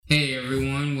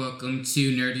welcome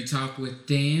to Nerdy Talk with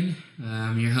Dan.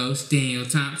 I'm your host, Daniel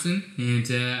Thompson, and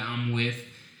I'm with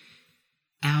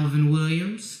Alvin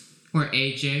Williams, or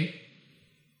AJ.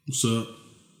 What's up?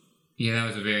 Yeah, that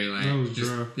was a very that was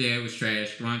dry. Yeah, it was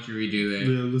trash. Why don't you redo that?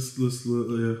 Yeah, let's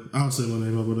I'll say my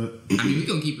name. How about that? I mean, we're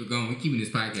going to keep it going. We're keeping this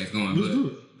podcast going. Let's do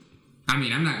it. I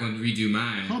mean, I'm not going to redo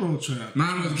mine. Hold on, Chad.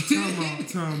 Mine was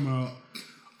Time out.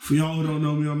 For y'all who don't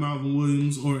know me, I'm Alvin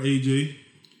Williams, or AJ.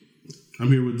 I'm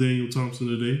here with Daniel Thompson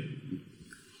today.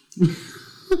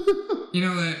 You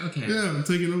know what? Okay. Yeah, I'm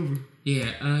taking over.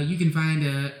 Yeah, you can find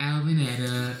Alvin at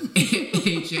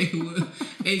AJ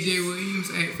Williams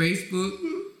at Facebook.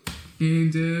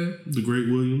 And The Great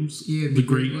Williams. Yeah, the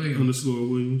Great Williams.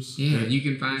 _Williams. Yeah, you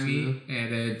can find me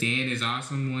at Dan is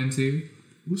awesome 12.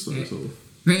 What's that?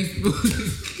 Facebook.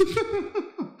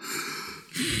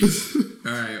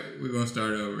 Alright, we're gonna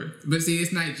start over. But see,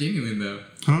 it's not genuine though.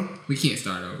 Huh? We can't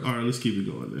start over. Alright, let's keep it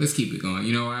going then. Let's keep it going.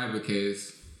 You know why?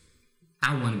 Because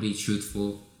I want to be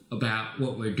truthful about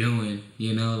what we're doing.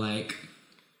 You know, like,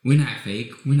 we're not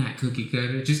fake. We're not cookie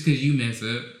cutter. Just because you mess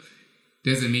up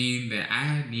doesn't mean that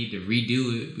I need to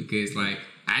redo it because, like,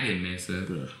 I didn't mess up.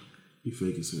 Bruh, you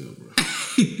fake as hell, bro.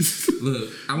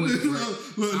 Look, I went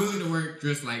to work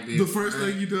dressed like this. The first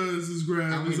thing he does is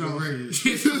grab his outfit.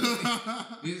 This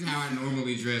is how I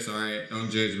normally dress, alright? Don't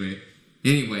judge me.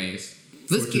 Anyways,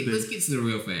 let's get to the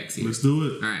real facts here. Let's do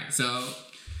it. Alright, so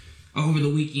over the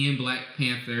weekend, Black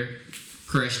Panther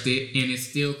crushed it, and it's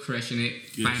still crushing it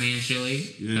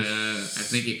financially. Yes. I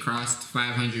think it crossed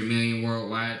 $500 million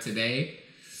worldwide today,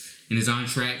 and is on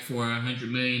track for $100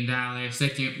 million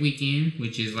second weekend,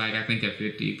 which is like, I think, a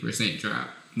 50% drop,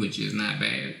 which is not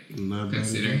bad.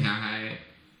 Considering how high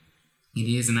it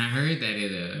is. And I heard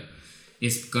that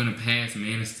it's gonna pass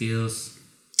Man of Steel's.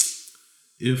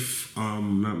 If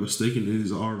I'm not mistaken, it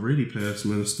is already past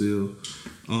Man of Steel.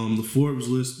 The Forbes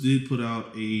list did put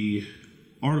out a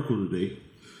article today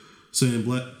saying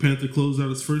Black Panther closed out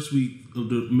its first week of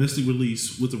domestic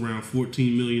release with around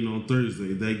 $14 million on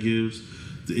Thursday. That gives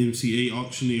the MCA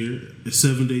auctioneer a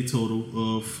 7-day total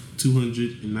of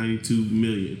 $292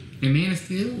 million. And Man of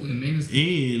Steel?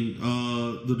 And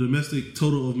the domestic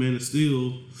total of Man of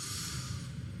Steel,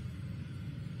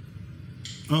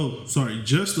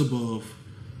 just above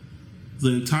the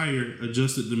entire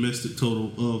adjusted domestic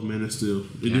total of Man of Steel.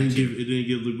 It didn't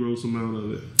give the gross amount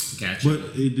of it. Gotcha. But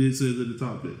it did say that it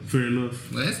topped it. Fair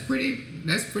enough. Well, that's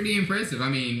pretty impressive. I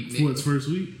mean, for its first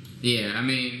week. Yeah, I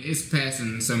mean, it's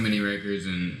passing so many records,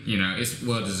 and you know, it's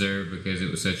well deserved because it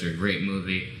was such a great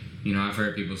movie. You know, I've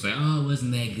heard people say, "Oh, it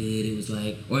wasn't that good." It was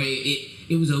like, or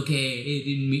it was okay. It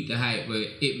didn't meet the hype, but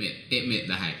it met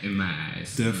the hype in my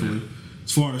eyes. Definitely. You know?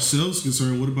 As far as sales is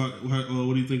concerned, what do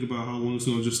you think about how long it's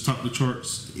going to just top the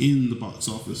charts in the box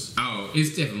office? Oh,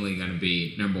 it's definitely going to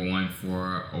be number one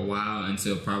for a while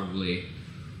until probably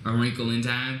A Wrinkle in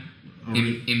Time.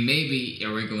 And maybe A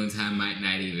Wrinkle in Time might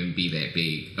not even be that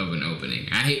big of an opening.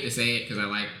 I hate to say it because I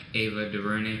like Ava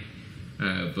DuVernay,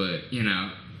 but, you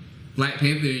know, Black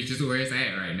Panther is just where it's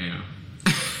at right now.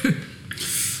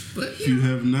 But if you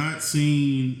have not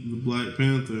seen the Black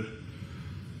Panther,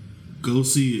 go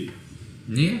see it.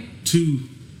 Yeah. 2,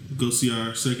 go see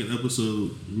our second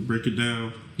episode. We break it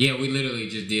down. Yeah, we literally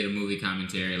just did a movie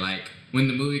commentary. Like, when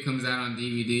the movie comes out on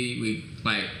DVD,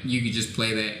 you could just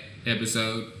play that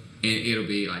episode and it'll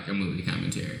be like a movie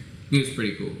commentary. It was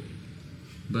pretty cool.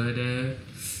 But,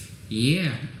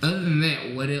 yeah. Other than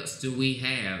that, what else do we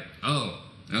have? Oh,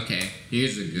 okay.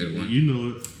 Here's a good one. You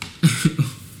know it.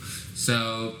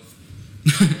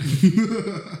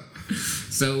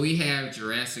 So we have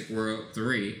Jurassic World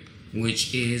 3,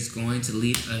 which is going to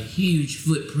leave a huge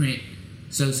footprint,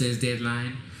 so says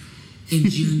Deadline, in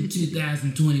June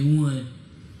 2021,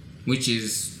 which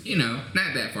is, you know,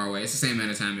 not that far away. It's the same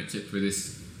amount of time it took for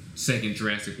this second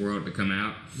Jurassic World to come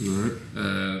out. Right.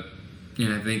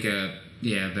 And I think,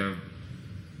 the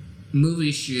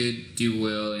movie should do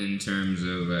well in terms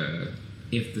of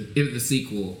if the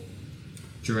sequel,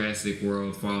 Jurassic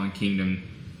World Fallen Kingdom,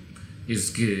 is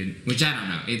good, which I don't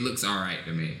know. It looks alright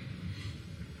to me.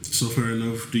 So fair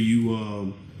enough. Do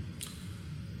you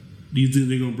think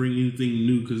they're gonna bring anything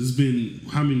new? Because it's been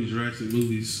how many Jurassic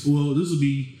movies? Well, this will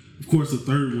be, of course, the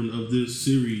third one of this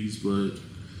series, but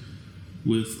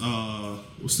with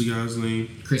what's the guy's name?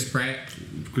 Chris Pratt.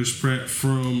 Chris Pratt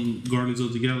from Guardians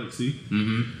of the Galaxy.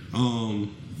 Mm-hmm.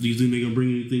 Do you think they're gonna bring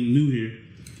anything new here?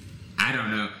 I don't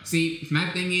know. See,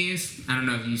 my thing is, I don't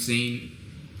know if you've seen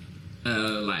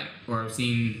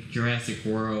seen Jurassic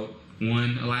World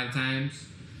 1 a lot of times.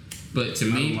 But to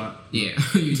me, yeah,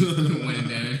 you just one and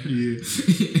done. Yeah.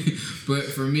 But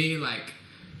for me, like,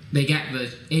 they got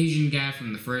the Asian guy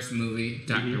from the first movie,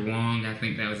 Dr. Wong, I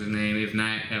think that was his name. If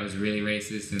not, that was really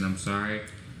racist, and I'm sorry.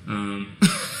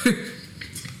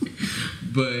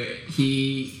 But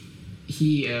he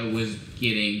was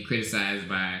getting criticized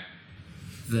by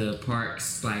the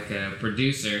park's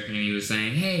producer, and he was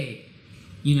saying, hey,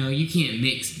 you can't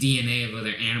mix DNA of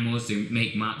other animals to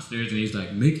make monsters. And he's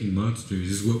like, making monsters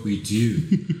is what we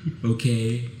do.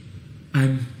 Okay?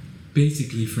 I'm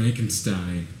basically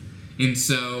Frankenstein. And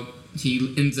so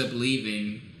he ends up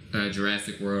leaving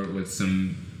Jurassic World with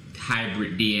some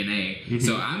hybrid DNA. Mm-hmm.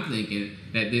 So I'm thinking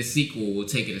that this sequel will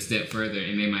take it a step further,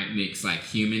 and they might mix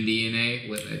human DNA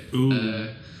with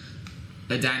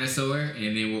a dinosaur,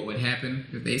 and then what would happen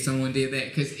if someone did that?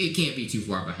 Because it can't be too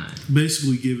far behind.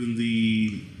 Basically, giving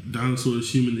the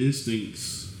dinosaurs human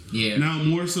instincts. Yeah. Now,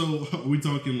 more so, are we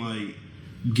talking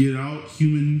Get Out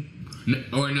human?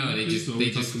 No, they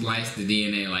just splice the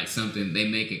DNA like something. They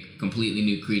make a completely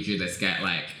new creature that's got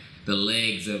the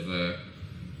legs of a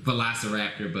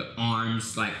velociraptor, but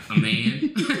arms like a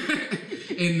man.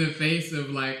 In the face of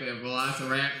a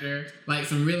velociraptor,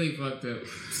 some really fucked up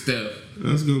stuff.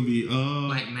 That's gonna be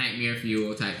nightmare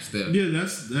fuel type stuff. Yeah,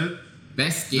 that's scary.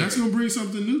 That's gonna bring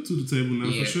something new to the table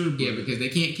now for sure. Yeah, because they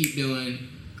can't keep doing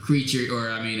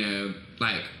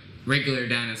regular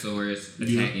dinosaurs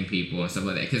attacking people and stuff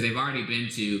like that. Because they've already been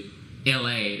to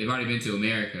LA, they've already been to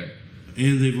America,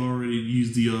 and they've already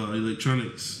used the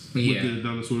electronics with the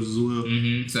dinosaurs as well.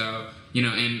 Mm-hmm. So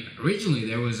and originally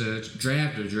there was a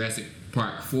draft of Jurassic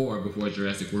Park 4 before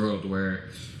Jurassic World where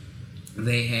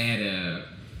they had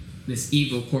this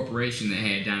evil corporation that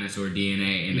had dinosaur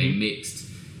DNA, and they mixed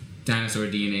dinosaur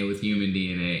DNA with human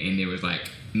DNA, and there was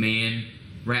man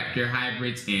raptor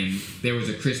hybrids, and there was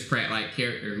a Chris Pratt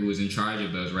character who was in charge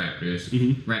of those raptors,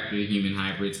 raptor human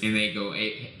hybrids, and they go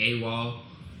AWOL,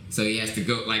 so he has to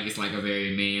go it's a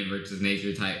very man versus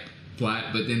nature type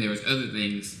plot. But then there was other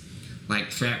things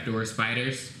like trapdoor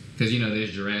spiders, because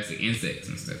there's Jurassic insects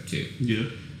and stuff too. Yeah.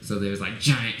 So there's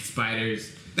giant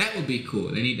spiders. That would be cool.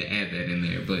 They need to add that in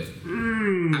there, but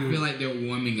I feel like they're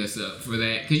warming us up for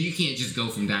that, because you can't just go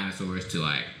from dinosaurs to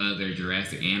other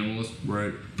Jurassic animals.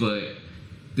 Right. But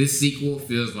this sequel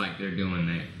feels like they're doing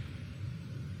that.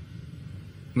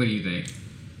 What do you think?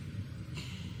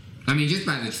 I mean, just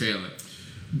by the trailer.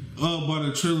 By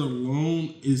the trailer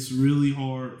alone, it's really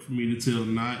hard for me to tell,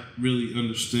 not really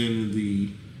understanding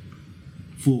the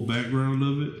full background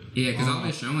of it. Yeah, because all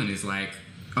they're showing is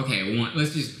okay,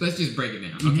 let's just break it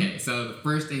down. Mm-hmm. Okay, so the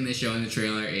first thing they show in the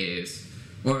trailer is,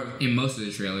 or in most of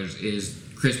the trailers, is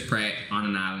Chris Pratt on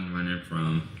an island running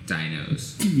from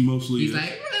dinos. Mostly. He's run,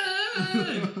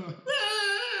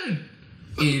 run!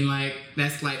 And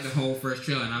that's the whole first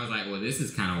trailer, and I was like, well, this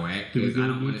is kind of whack, because I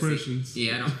don't want to see.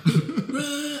 Yeah, I don't.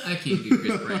 Run! I can't do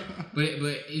Chris Pratt, but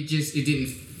it didn't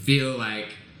feel like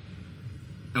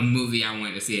a movie I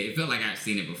wanted to see. It felt like I'd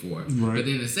seen it before. Right. But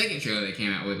then the second trailer they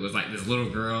came out with was this little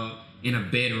girl in a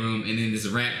bedroom, and then this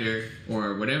raptor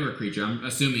or whatever creature. I'm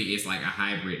assuming it's a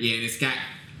hybrid. Yeah, and it's got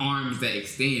arms that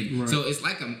extend. Right. So it's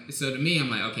so to me, I'm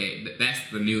like, okay, that's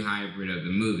the new hybrid of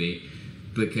the movie,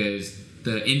 because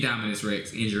the Indominus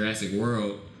Rex in Jurassic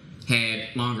World had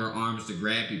longer arms to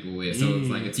grab people with, so it's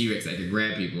like a T-Rex that could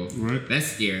grab people. Right. That's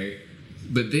scary.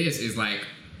 But this is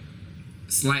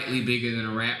slightly bigger than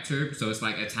a raptor, so it's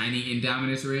a tiny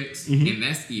Indominus Rex, and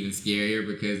that's even scarier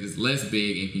because it's less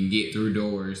big and can get through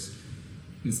doors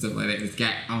and stuff like that. It's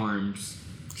got arms.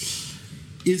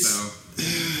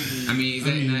 I mean,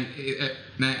 is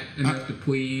not enough to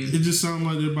put in? It just sounds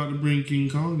like they're about to bring King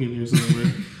Kong in here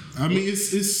somewhere. I mean,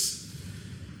 it's.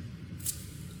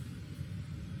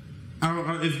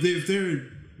 If they're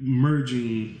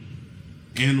merging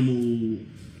animal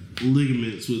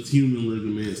ligaments with human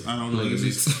ligaments, I don't know. I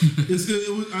just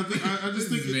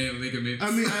think. Man, ligaments.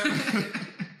 I mean,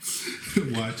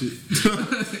 watch it.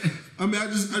 I mean, I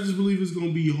just believe it's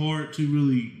gonna be hard to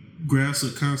really grasp a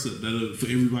concept that for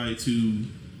everybody to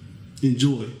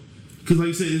enjoy, because like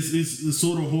you said, it's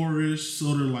sort of horror-ish,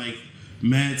 sort of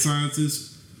mad scientist.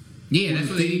 Yeah, that's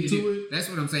what they need to do. That's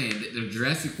what I'm saying. The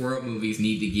Jurassic World movies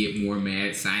need to get more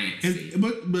mad science.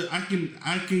 But I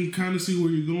can kind of see where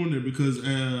you're going there, because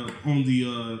on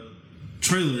the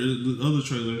trailer, the other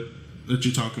trailer that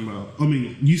you're talking about, I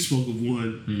mean, you spoke of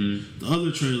one. Mm-hmm. The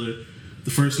other trailer,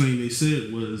 the first thing they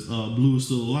said was Blue is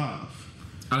still alive.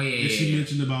 Oh yeah. And she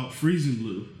mentioned about freezing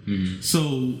Blue. Mm-hmm.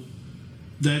 So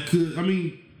that could, I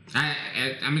mean.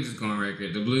 I'm just going on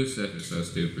record. The Blue stuff is so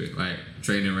stupid.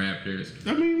 Training raptors.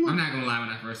 I mean, I'm not gonna lie. When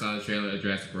I first saw the trailer of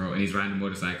Jurassic World and he's riding a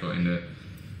motorcycle and the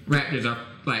raptors are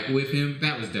like with him.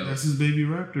 That was dope. That's his baby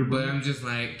raptor, bro. But I'm just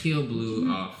like, kill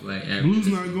Blue off. Like Blue's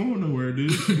not going nowhere,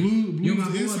 dude. Blue's my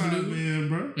boy, inside Blue. man,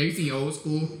 bro. Have you seen Old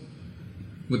School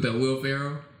with the Will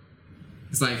Ferrell?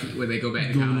 It's like where they go back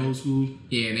to Going college. old school.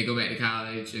 Yeah, and they go back to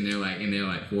college and they're like in their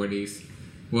like 40s.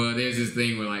 Well, there's this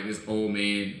thing where like this old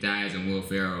man dies and Will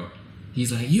Ferrell.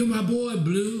 He's like, "You're my boy,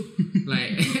 Blue,"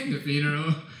 like at the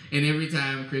funeral. And every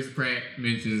time Chris Pratt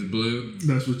mentions Blue,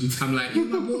 That's what I'm like, "You're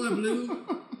my boy, Blue."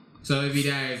 So if he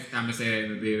dies, I'm gonna say that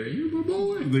in the theater. "You're my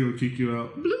boy, They're gonna kick you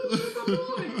out. Blue. You're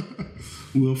my boy."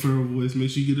 Will Ferrell voice, make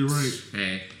sure you get it right.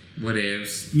 Hey,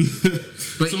 whatevs.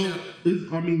 But so, you know,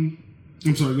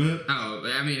 I'm sorry, go ahead.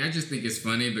 oh, I mean, I just think it's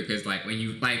funny because like when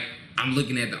you like, I'm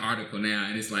looking at the article now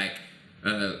and it's like,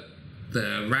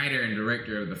 the writer and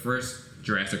director of the first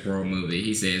Jurassic World movie,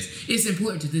 he says, "It's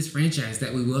important to this franchise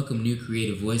that we welcome new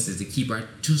creative voices to keep our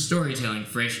storytelling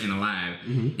fresh and alive."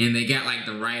 Mm-hmm. And they got like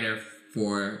the writer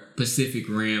for Pacific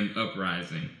Rim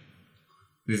Uprising,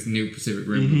 this new Pacific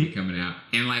Rim movie coming out.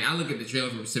 And like I look at the trailer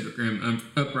for Pacific Rim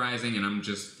Uprising and I'm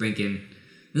just thinking,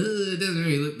 it doesn't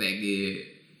really look that good.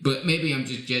 But maybe I'm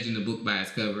just judging the book by its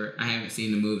cover. I haven't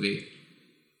seen the movie.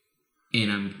 And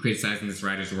I'm criticizing this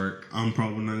writer's work. I'm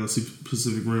probably not gonna see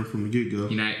Pacific Rim from the get-go.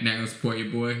 You're not gonna support your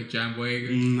boy, John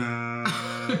Boyega? Nah.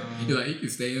 You're like, he can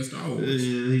stay in Star Wars.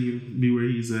 Yeah, he can be where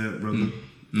he's at, brother.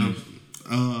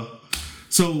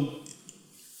 So,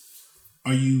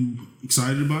 are you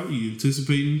excited about it? Are you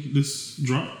anticipating this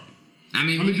drop? I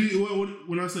mean,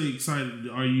 when I say excited,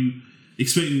 are you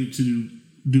expecting it to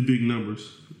do big numbers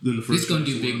than the first? It's gonna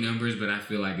do big numbers, but I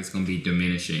feel like it's gonna be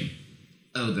diminishing.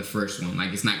 Oh, the first one.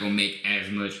 Like, it's not going to make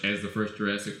as much as the first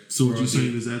Jurassic World. So what you're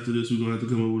saying is after this, we're going to have to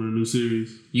come up with a new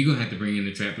series? You're going to have to bring in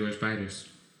the trapdoor spiders.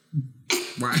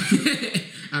 Why?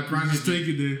 I promise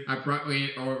you. Or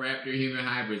raptor human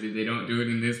hybrids. If they don't do it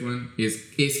in this one,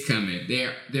 it's coming.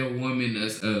 They're warming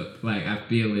us up. Like, I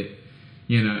feel it.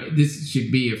 You know, this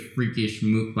should be a freakish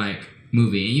movie.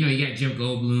 And, you know, you got Jeff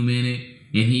Goldblum in it.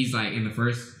 And he's like, in the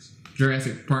first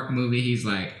Jurassic Park movie, he's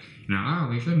like, you know, oh,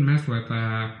 we shouldn't mess with,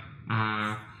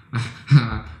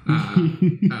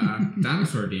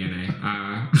 dinosaur DNA.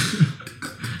 I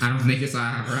don't think it's all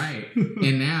right.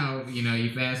 And now, you know, you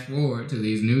fast forward to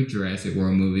these new Jurassic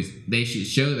World movies. They should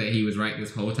show that he was right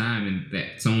this whole time and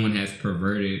that someone has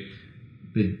perverted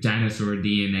the dinosaur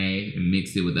DNA and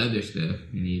mixed it with other stuff.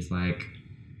 And he's like,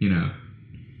 you know,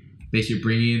 they should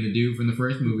bring in the dude from the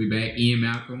first movie back, Ian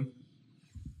Malcolm.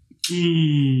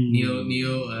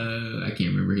 Neil, I can't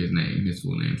remember his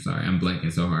full name. Sorry, I'm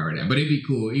blanking so hard right now. But it'd be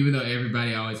cool, even though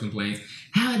everybody always complains.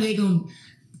 How are they gonna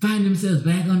find themselves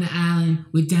back on the island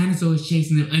with dinosaurs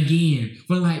chasing them again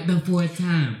for like the fourth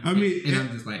time? I mean, and I'm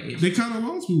just like, they kind of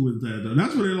lost me with that though.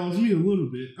 That's where they lost me a little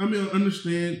bit. I mean, I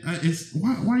understand. It's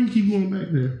why you keep going back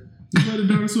there? Just let the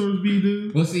dinosaurs be,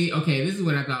 dude. Well, see, okay, this is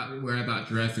what I thought. Where I thought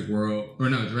Jurassic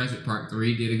Park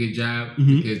 3 did a good job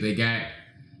because they got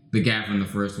the guy from the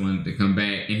first one to come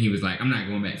back, and he was like, "I'm not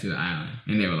going back to the island."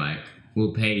 And they were like,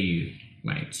 "We'll pay you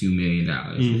like $2 million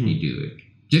if you do it,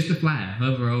 just to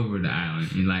hover over the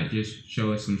island and like just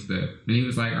show us some stuff." And he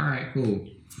was like, "All right, cool." And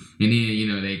then you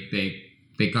know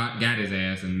they got his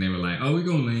ass, and they were like, "Oh, we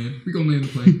gonna land the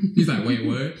plane." He's like, "Wait,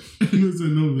 what?" He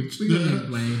said, "No, we gonna land the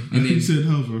plane." And then he said,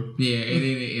 "Hover." Yeah,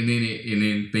 and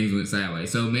then things went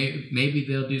sideways. So maybe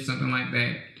they'll do something like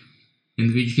that in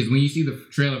the future, because when you see the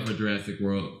trailer for Jurassic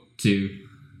World 2,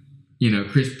 you know,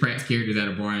 Chris Pratt's character's at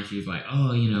a bar and she's like,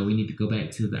 "Oh, you know, we need to go back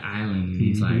to the island." And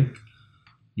he's like,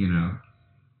 you know,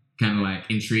 kind of like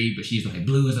intrigued, but she's like,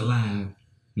 "Blue is alive."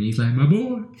 And he's like, "My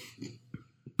boy."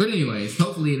 But anyways,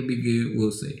 hopefully it'll be good.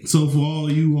 We'll see. So for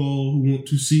all you all who want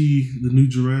to see the new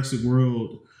Jurassic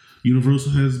World,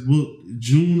 Universal has booked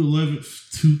June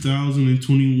 11th,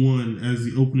 2021 as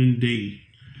the opening day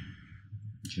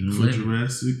for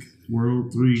Jurassic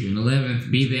World 3. June 11th.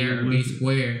 Be there or be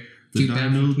square. The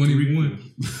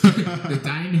 2021. The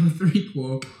Dino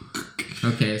 3-quel.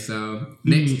 Okay, so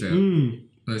next up,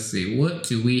 let's see. What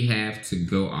do we have to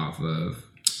go off of?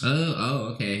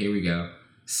 Oh, okay, here we go.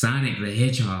 Sonic the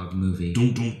Hedgehog movie.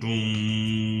 Dun, dun,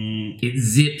 dun. It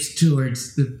zips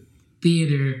towards the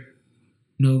theater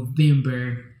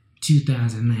November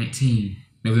 2019.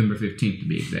 November 15th to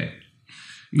be exact.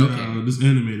 Okay. This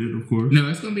animated, of course. No,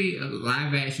 it's going to be a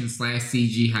live action /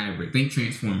 CG hybrid. Think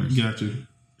Transformers. Gotcha.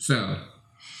 So,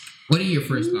 what are your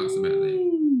first thoughts about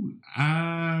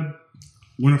that?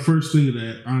 When I first think of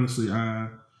that, honestly, I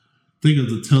think of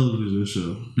the television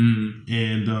show.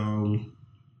 And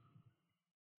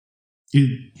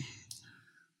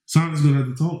Sonic's going to have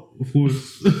to talk, of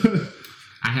course.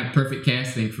 I have perfect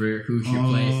casting for who should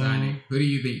play Sonic. Who do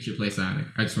you think should play Sonic?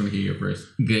 I just want to hear your first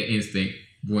gut instinct.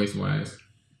 voice wise.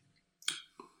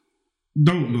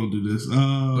 Don't do this.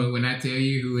 But when I tell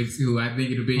you who I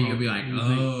think it'll be, you'll be like,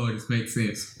 oh, this makes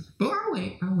sense. But I'll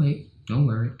wait. Don't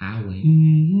worry, I'll wait.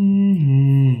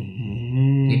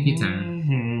 Take your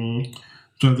time.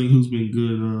 Trying to think who's been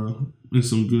good in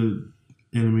some good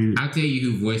animated. I'll tell you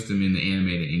who voiced him in the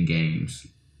animated in games.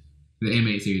 The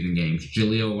animated series in games.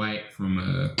 Jaleel White from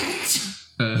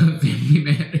Family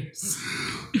Matters.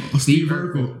 Steve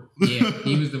Urkel. Yeah,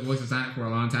 he was the voice of Sonic for a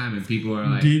long time, and people are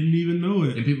like... Didn't even know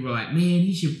it. And people were like, man,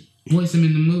 he should voice him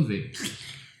in the movie.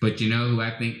 But you know who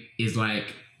I think is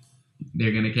like,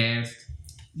 they're going to cast?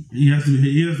 He has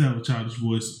to have a childish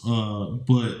voice,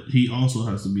 but he also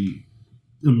has to be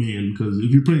a man, because if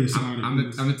you're playing Sonic...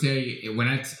 I'm going to tell you, when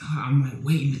I'm like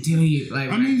waiting to tell you. Like,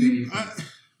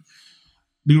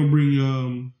 they're going to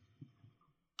bring...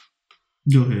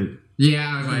 Go ahead. Yeah,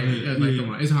 I was like, come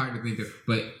on. It's hard to think of.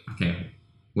 But, okay.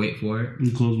 Wait for it. Let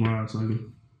me close my eyes so I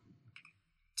can...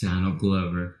 Donald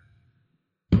Glover.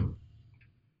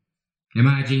 Am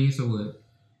I a genius or what?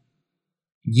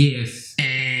 Yes.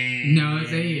 No,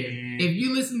 it's a yes. If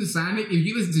you listen to Sonic, if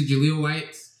you listen to Jaleel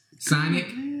White's Sonic,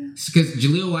 because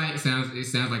Jaleel White sounds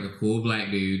like a cool black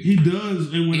dude. He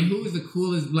does. And who is the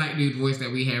coolest black dude voice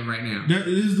that we have right now? That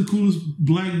is the coolest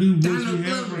black dude voice we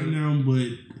have right now, but...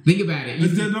 Think about it.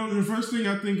 The first thing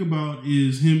I think about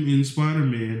is him in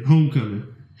Spider-Man Homecoming.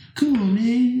 Come on,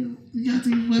 man. You got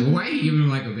these weapons. Why are you giving him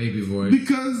like a baby voice?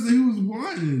 Because he was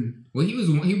whining. Well,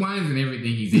 he whines in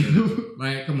everything he's in.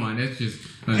 Like, come on, that's just...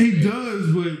 He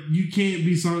does, but you can't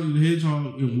be Sonic the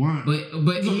Hedgehog and whine. But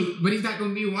he's not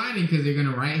going to be whining, because they're going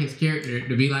to write his character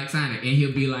to be like Sonic. And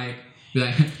he'll be like,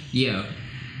 yo,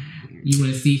 you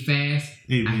want to see fast?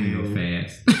 Hey, man. I can go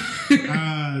fast.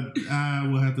 I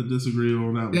will have to disagree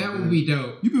on that one. That would be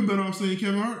dope. You've been better off saying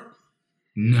Kevin Hart?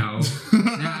 No.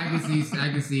 I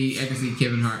can see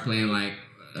Kevin Hart playing like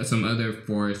some other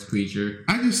forest creature.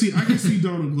 I can see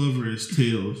Donald Glover as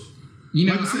Tails. You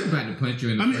know, I'm about to punch you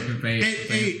in the fucking face.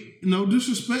 Hey, no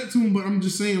disrespect to him, but I'm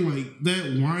just saying, like,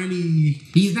 that whiny...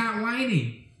 He's not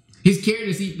whining. The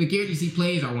characters he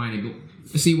plays are whining.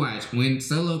 But see, watch. When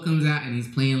Solo comes out and he's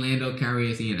playing Lando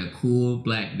Calrissian, a cool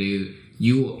black dude,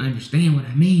 you will understand what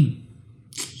I mean.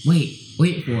 Wait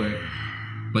for it.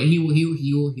 But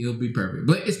he'll be perfect.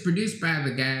 But it's produced by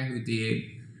the guy who did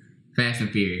Fast and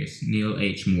Furious, Neil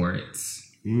H.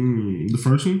 Moritz. The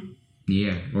first one?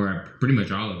 Yeah, or pretty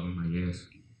much all of them, I guess.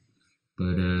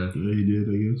 But yeah, he did,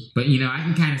 I guess. But you know, I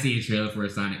can kind of see a trailer for a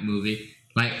Sonic movie.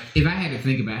 Like, if I had to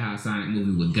think about how a Sonic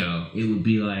movie would go, it would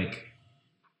be like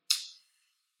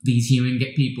these human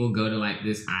people go to like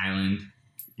this island,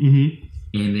 and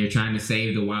they're trying to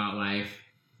save the wildlife,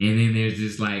 and then there's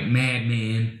this like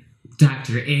madman,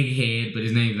 Dr. Egghead, but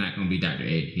his name's not going to be Dr.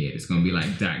 Egghead. It's going to be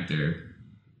like Dr.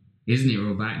 Isn't it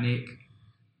Robotnik?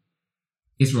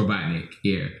 It's Robotnik,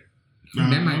 yeah.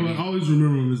 I always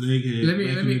remember him as Egghead. Let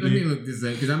me look this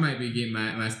up, because I might be getting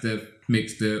my stuff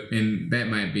mixed up, and that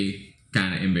might be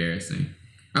kind of embarrassing.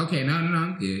 Okay, no,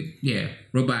 I'm good. Yeah,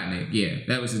 Robotnik, yeah,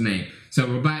 that was his name. So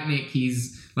Robotnik,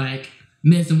 he's like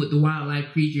messing with the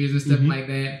wildlife creatures and stuff like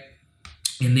that,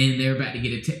 and then they're about to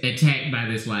get attacked by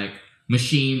this like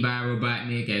machine by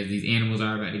Robotnik, as these animals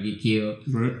are about to get killed.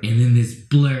 Right. And then this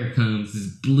blur comes, this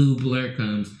blue blur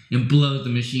comes and blows the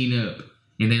machine up.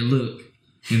 And they look,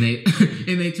 and they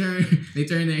they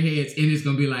turn their heads, and it's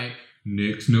gonna be like,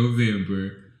 next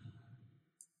November,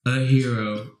 a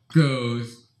hero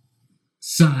goes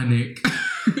Sonic.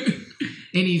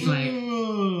 And he's like,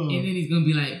 and then he's gonna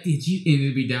be like, and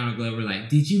it'll be Donald Glover like,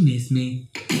 did you miss me?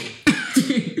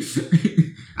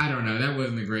 I don't know. That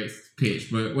wasn't a great pitch,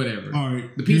 but whatever. All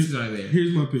right. The pieces are there.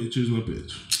 Here's my pitch.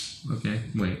 Okay.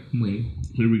 Wait.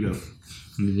 Here we go.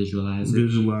 Let me visualize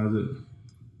it.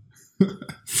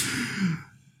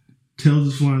 Tails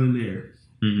is flying in the air.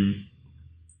 Mm-hmm.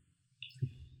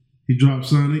 He drops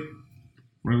Sonic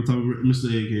right on top of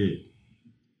Mr. Egghead.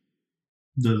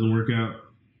 Doesn't work out.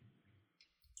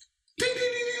 Ding,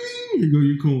 ding, ding, ding, ding. Here go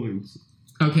your coins.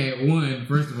 Okay,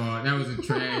 first of all, that was a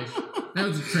trash.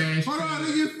 Hold on, I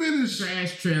didn't get finished.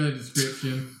 Trash trailer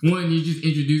description. One, you just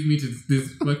introduced me to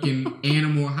this fucking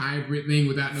animal hybrid thing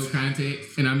without no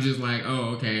context, and I'm just like,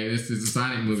 oh, okay, this is a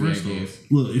Sonic movie, I guess.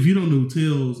 Look, if you don't know who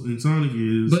Tails and Sonic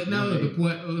is, but no, the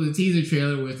point of the teaser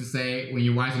trailer was to say when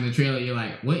you're watching the trailer, you're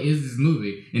like, what is this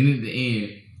movie? And then at the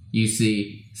end, you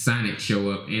see Sonic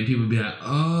show up, and people be like,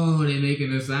 oh, they're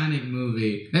making a Sonic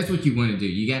movie. That's what you want to do.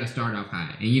 You got to start off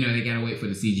high, and they got to wait for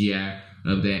the CGI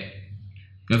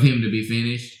of him to be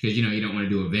finished, because you don't want to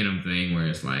do a Venom thing where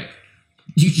it's like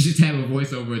you just have a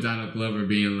voiceover of Donald Glover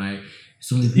being like,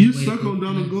 you stuck on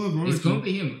Donald Glover, aren't it's gonna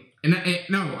be him. no,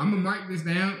 I'm gonna mark this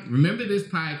down. Remember this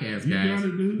podcast, guys. You got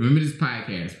it, dude. Remember this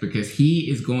podcast because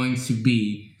he is going to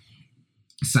be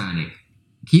Sonic.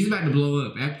 He's about to blow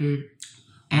up after.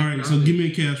 All right, so give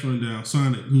me a cast rundown.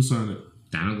 Sonic. Who's Sonic?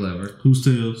 Donald Glover. Who's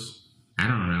Tails? I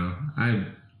don't know. I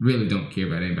really don't care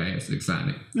about anybody else except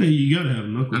Sonic. Hey, you gotta have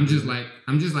Knuckles. I'm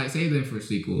just like save them for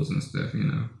sequels and stuff, you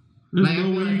know. There's like, no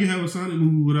way you can have a Sonic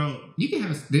movie without. You can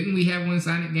have. Didn't we have one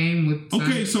Sonic game with? Sonic?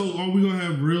 Okay, so are we gonna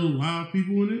have real live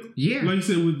people in it? Yeah. Like you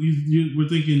said, we're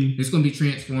thinking it's gonna be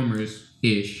Transformers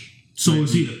ish. So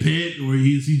is he a pet or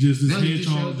is he just this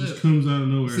hedgehog just comes out of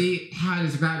nowhere? See how I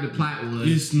described the plot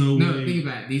was. It's no way. Think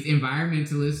about it. These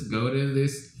environmentalists go to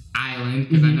this island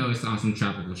because I know it's on some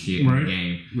tropical shit in the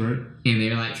game, right? And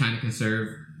they're like trying to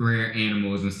conserve rare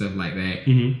animals and stuff like that.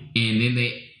 Mm-hmm. And then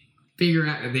they figure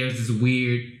out that there's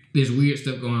weird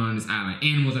stuff going on this island.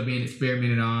 Animals are being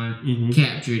experimented on,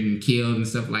 captured and killed and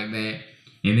stuff like that.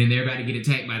 And then they're about to get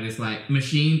attacked by this like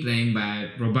machine thing by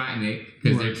Robotnik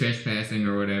because they're trespassing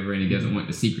or whatever, and he doesn't want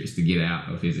the secrets to get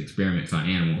out of his experiments on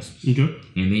animals. Okay.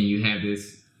 And then you have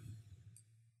this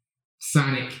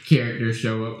Sonic character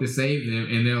show up to save them,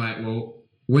 and they're like, "Well,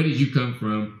 where did you come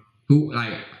from? Who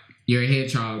like?" You're a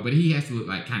hedgehog, but he has to look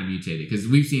like kind of mutated because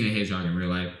we've seen a hedgehog in real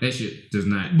life. That shit does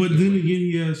not. But then again,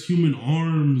 he has human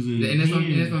arms and that's what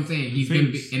I'm saying. He's gonna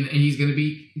be and he's gonna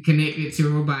be connected to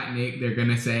Robotnik. They're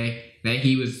gonna say that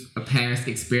he was a past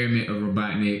experiment of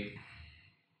Robotnik,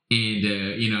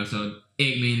 and so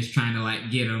Eggman is trying to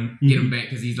like get him back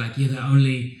because he's like, you're the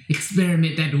only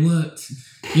experiment that worked,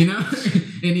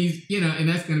 and he's and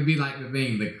that's gonna be like the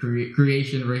thing, the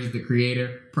creation versus the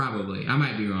creator. Probably, I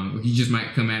might be wrong. He just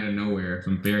might come out of nowhere,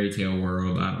 some fairy tale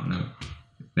world. I don't know.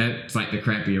 That's like the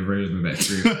crappier version of that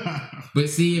script. But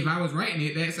see, if I was writing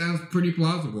it, that sounds pretty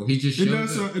plausible. He just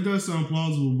shows up. It does sound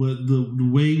plausible, but the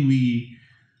way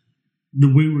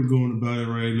we're going about it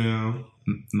right now.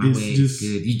 My way is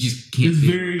good. You just can't.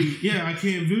 It's I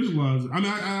can't visualize it. I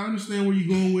mean, I understand where you're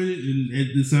going with it, and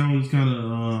it sounds kind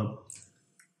of,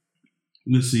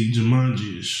 let's see,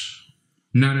 Jumanji-ish.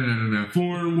 No.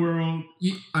 Foreign world.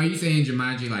 Are you saying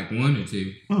Jumanji like 1 or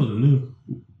 2? Oh, no.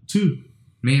 2.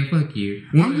 Man, fuck you.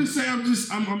 I'm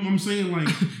saying like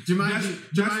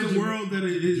Jumanji. That's the world that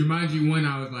it is. Jumanji 1,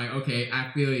 I was like, okay, I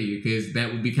feel you, because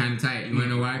that would be kind of tight. You want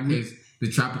to know why? Because the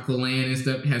tropical land and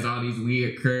stuff has all these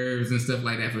weird curves and stuff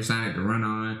like that for Sonic to run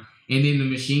on. And then the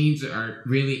machines are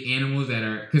really animals that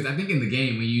are... Because I think in the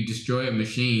game, when you destroy a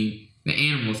machine, the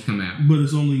animals come out. But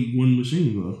it's only one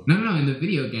machine, though. No. In the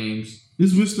video games...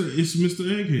 It's Mr.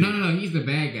 Egghead. No. He's the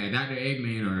bad guy. Dr.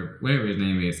 Eggman or whatever his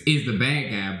name is the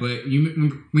bad guy. But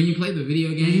when you play the video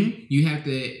game, you have to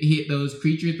hit those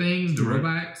creature things, the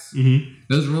robots. Mm-hmm.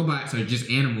 Those robots are just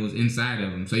animals inside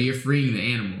of them. So you're freeing the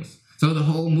animals. So the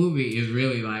whole movie is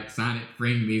really like Sonic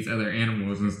freeing these other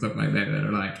animals and stuff like that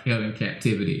are like held in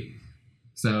captivity.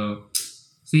 So,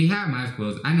 see, how am I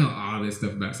supposed to... I know all this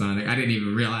stuff about Sonic. I didn't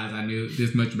even realize I knew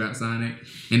this much about Sonic.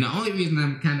 And the only reason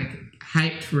I'm kind of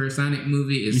hyped for a Sonic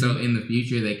movie is so in the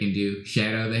future they can do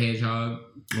Shadow the Hedgehog.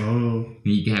 Oh.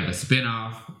 And you can have a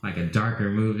spin-off, like a darker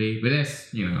movie. But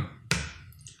that's, a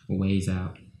ways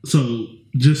out. So,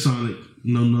 just Sonic.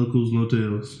 No Knuckles, no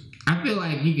Tails. I feel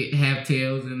like you could have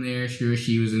Tails in there. Sure,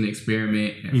 she was an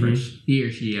experiment at first. He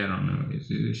or she, I don't know. Is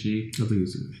it a she? I think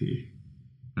it's a he.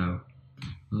 Oh.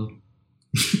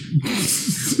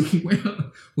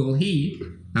 Well, he.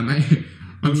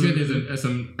 I'm sure there's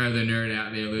some other nerd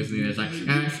out there listening that's like,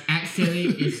 actually,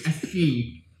 it's a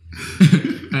she.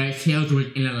 Tails was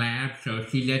in a lab, so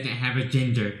she doesn't have a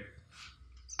gender.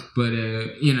 But,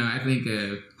 I think...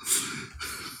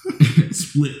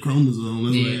 split chromosome.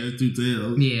 That's why it has 2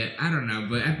 tails. Yeah, I don't know,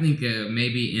 but I think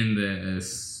maybe in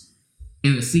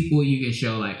the sequel you can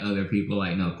show like other people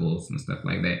like Knuckles and stuff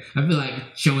like that. I feel like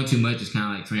showing too much is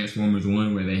kind of like Transformers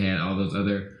 1, where they had all those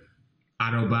other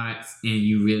Autobots and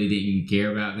you really didn't even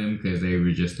care about them because they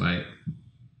were just like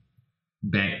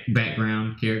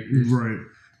background characters. Right.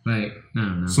 Like, I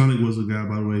don't know. Sonic was a guy,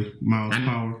 by the way. Miles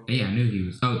Power. Yeah, I knew he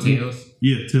was. Oh, Tails?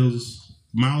 Yeah, Tails.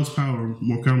 Miles Power,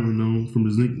 more commonly known from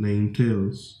his nickname,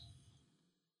 Tails.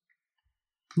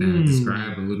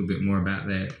 Describe a little bit more about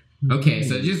that. Okay,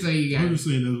 so just so you guys... I'm just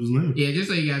saying that was his name. Yeah, just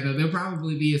so you guys know, there'll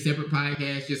probably be a separate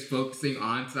podcast just focusing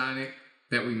on Sonic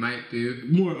that we might do.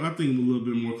 I think a little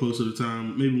bit more closer to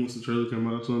time. Maybe once the trailer come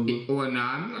out or something. Or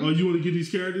no. You want to get these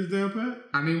characters down, Pat?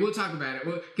 I mean, we'll talk about it.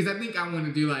 Because I think I want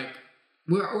to do like...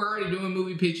 We're already doing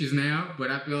movie pitches now,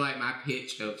 but I feel like my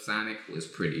pitch of Sonic was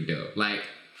pretty dope. Like,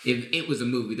 if it was a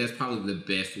movie, that's probably the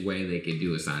best way they could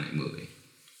do a Sonic movie.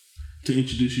 To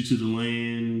introduce you to the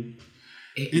land...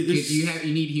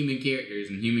 You need human characters,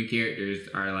 and human characters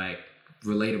are like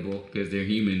relatable because they're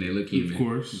human. They look human. Of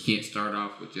course. You can't start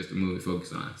off with just a movie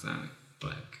focused on Sonic.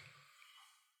 Like,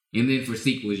 and then for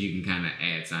sequels, you can kind of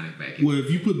add Sonic back in. Well, if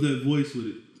you put that voice with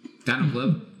it. Donald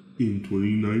Glover? In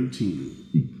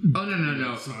 2019. Oh,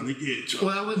 no. Sonic Hedgehog.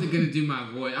 Well, I wasn't going to do my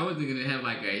voice. I wasn't going to have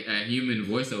like a human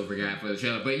voiceover guy for the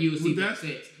trailer, but you will see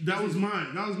that was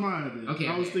mine. That was my idea. Okay.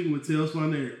 I was thinking with Tales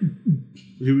from there.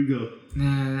 Here we go.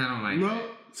 Nah, I don't like that. No.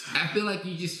 I feel like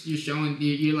you're showing,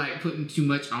 you're like putting too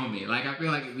much on me. Like, I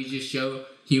feel like if we just show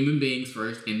human beings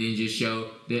first and then just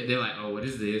show, they're like, oh, what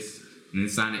is this? And then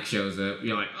Sonic shows up.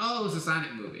 You're like, oh, it's a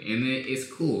Sonic movie. And then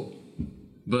it's cool.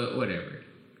 But whatever.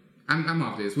 I'm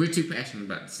off this. We're too passionate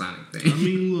about the Sonic thing. I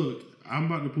mean, look, I'm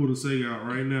about to pull the Sega out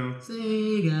right now.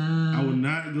 Sega. I would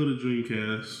not go to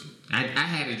Dreamcast.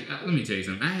 Let me tell you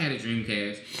something. I had a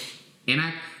Dreamcast, and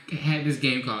I had this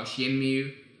game called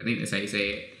Shenmue. I think that's how you say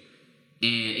it.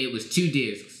 And it was 2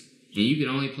 discs, and you could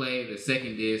only play the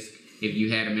second disc if you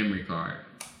had a memory card.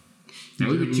 Now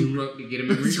we were too broke to get a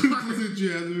memory card.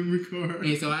 You had a memory card.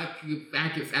 And so I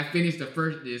finished the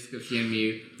first disc of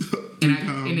Shenmue,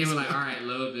 and they were like, all right,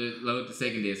 load the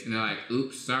second disc, and they're like,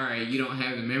 oops, sorry, you don't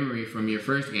have the memory from your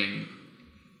first game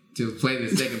to play the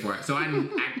second part. So I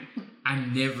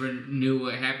never knew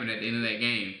what happened at the end of that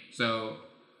game. So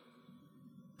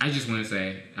I just want to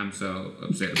say I'm so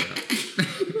upset about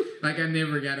it. Like, I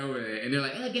never got over that. And they're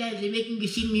like, oh, guys, they're making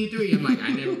Shenmue 3. I'm like, I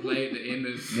never played the end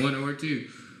of 1 or 2.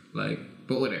 Like,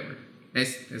 but whatever.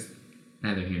 That's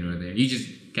neither here nor there. You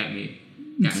just got me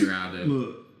riled up.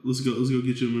 Look, let's go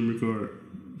get you a memory card.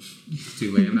 It's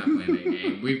too late. I'm not playing that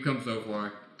game. We've come so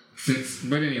far.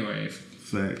 But anyways.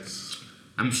 Facts.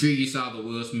 I'm sure you saw the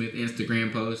Will Smith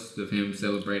Instagram post of him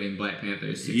celebrating Black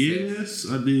Panther's success. Yes,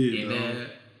 I did. And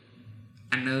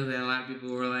I know that a lot of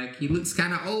people were like, he looks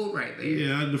kind of old right there.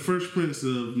 Yeah, the Fresh Prince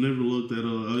never looked that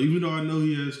old. Even though I know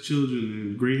he has children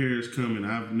and gray hair is coming,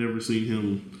 I've never seen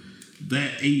him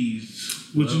that age.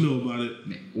 What you know about it?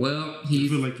 Well, he's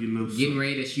I feel like you know getting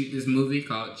ready to shoot this movie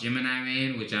called Gemini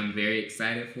Man, which I'm very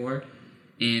excited for.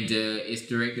 And it's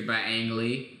directed by Ang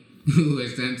Lee, who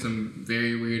has done some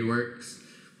very weird works.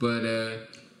 But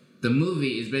the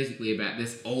movie is basically about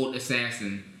this old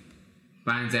assassin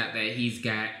finds out that he's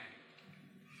got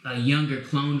a younger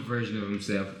cloned version of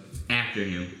himself after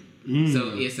him.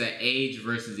 So it's an age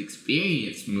versus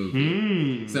experience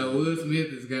movie. So Will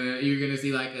Smith you're gonna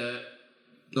see like a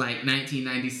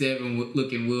 1997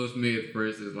 looking Will Smith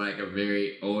versus like a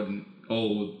very old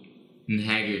and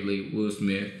haggardly Will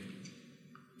Smith.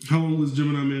 How long was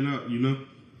Gemini Man out? You know?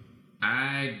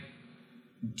 I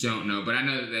don't know, but I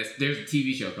know that there's a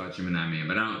TV show called Gemini Man,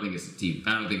 but I don't think it's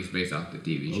based off the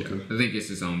TV show. I think it's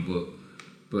its own book.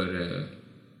 But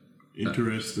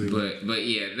interesting. But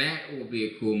yeah, that will be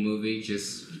a cool movie.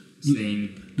 Just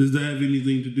seeing. Does that have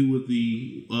anything to do with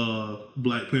the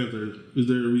Black Panther? Is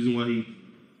there a reason why he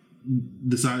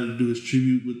decided to do his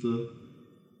tribute with the?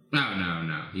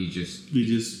 No. He just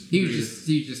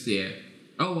yeah.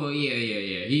 Oh well, yeah.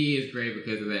 He is great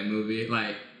because of that movie.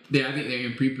 Like, I think they're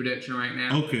in pre-production right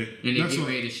now. Okay. And they're getting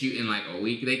ready to shoot in like a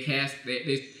week.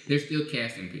 They're still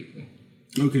casting people.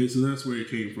 Okay, so that's where it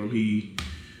came from. He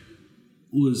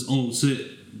was on set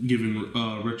giving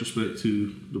retrospect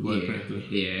to the Black Panther.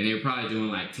 Yeah, and they were probably doing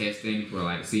like testing for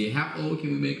like see how old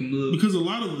can we make him look. Because a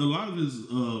lot of his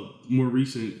more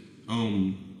recent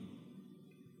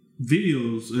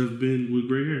videos have been with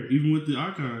gray hair, even with the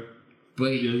Icon.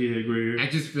 But yeah, he had gray hair. I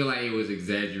just feel like it was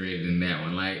exaggerated in that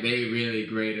one. Like, they really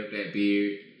grayed up that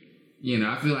beard. You know,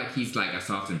 I feel like he's like a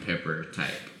salt and pepper type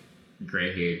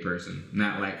gray-haired person.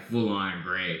 Not like full-on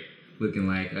gray, looking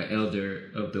like an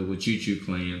elder of the Wachuchu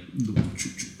clan. The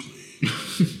Wachuchu clan.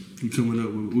 We coming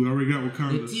up with, we already got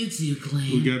Wakanda. The Wachuchu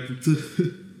clan. We got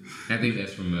the... I think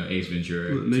that's from Ace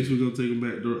Ventura. Next we're going to take him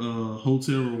back to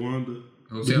Hotel Rwanda.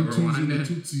 Hotel Rwanda.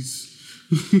 Tutsis.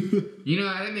 You know,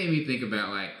 that made me think about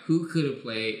like who could have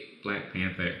played Black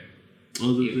Panther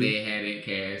if they hadn't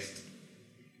cast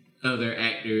other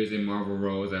actors in Marvel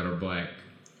roles that are black.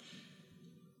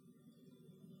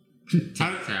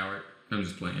 Terrence Howard. I'm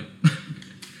just playing.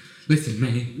 Listen,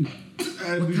 man.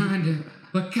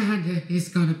 Wakanda is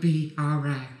gonna be all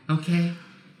right. Okay,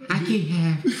 I can't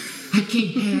have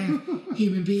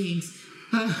human beings.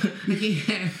 I can't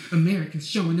have Americans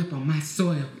showing up on my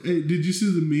soil. Hey, did you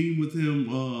see the meme with him?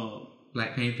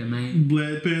 Black Panther man.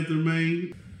 Black Panther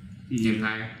man.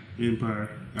 Empire.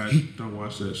 I don't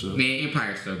watch that show. Man,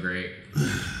 Empire's so great.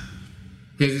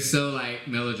 Because it's so like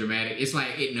melodramatic. It's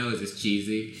like it knows it's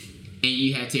cheesy. And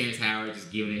you have Terrence Howard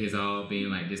just giving it his all, being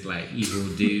like this like evil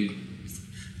dude.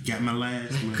 Got my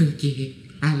last one. Cookie.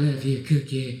 I love you,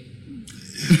 Cookie.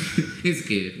 It's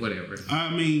good, whatever. I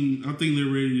mean, I think they're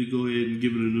ready to go ahead and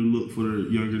give it a new look for the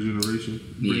younger generation.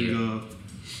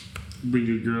 Bring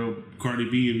your girl Cardi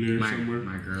B in there somewhere.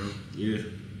 My girl. Yeah.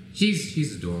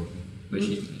 She's adorable, but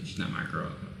she's not my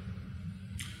girl.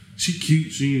 She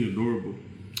cute. She ain't adorable.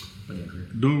 Whatever.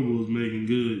 Adorable is Megan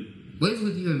Good. What's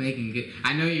with you and Megan Good?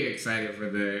 I know you're excited for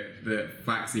the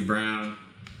Foxy Brown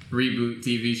reboot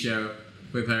TV show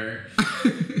with her.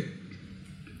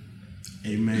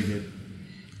 Hey Megan,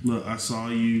 look, I saw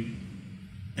you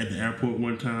at the airport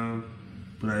one time,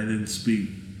 but I didn't speak.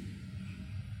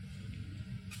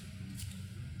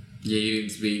 Yeah, you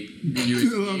didn't speak. You were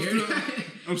scared.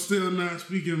 I'm still not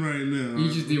speaking right now.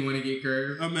 You just didn't want to get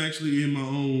curved? I'm actually in my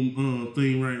own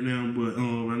thing right now, but I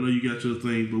know you got your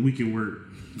thing, but we can work.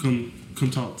 Come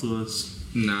talk to us.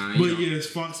 Nah. But yes,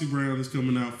 Foxy Brown is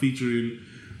coming out featuring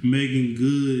Megan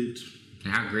Good.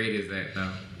 How great is that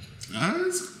though?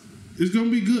 It's gonna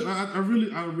be good. I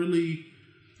really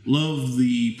love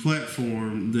the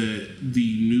platform that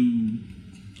the new.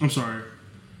 I'm sorry.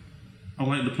 I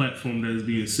like the platform that is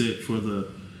being set for the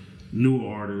newer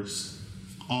artists,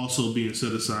 also being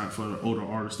set aside for the older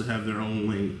artists to have their own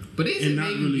lane. But isn't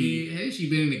Megan Good? Has she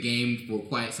been in the game for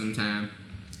quite some time?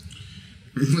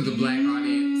 With the black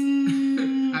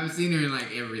audience, I've seen her in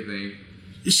like everything.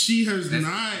 She has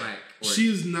not. She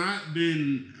has not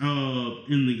been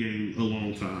in the game a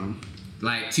long time.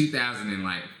 Like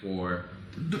 2004.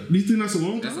 Do you think that's a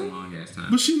long time? That's a long ass time.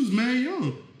 But she was mad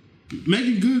young.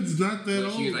 Megan Good's not that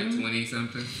old. She was like 20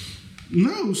 something.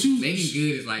 No, she was. Megan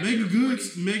Good is like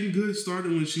Megan Good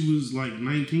started when she was like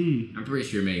 19. I'm pretty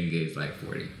sure Megan Good is like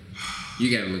 40.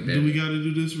 You gotta look that. Do we gotta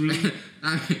do this really?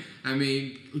 I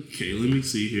mean. Okay, let me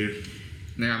see here.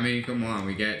 No, I mean, come on,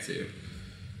 we got to.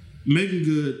 Megan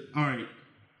Good. All right.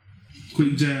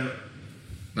 Quick jab.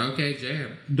 Okay,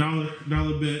 jab. Dollar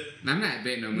bet. I'm not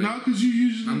betting no money. No, because you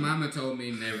usually. My mama told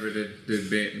me never to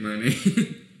bet money.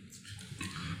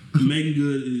 Megan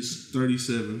Good is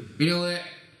 37. You know what?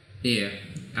 Yeah,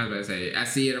 I was about to say. I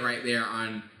see it right there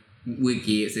on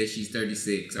Wiki. It says she's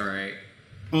 36. All right.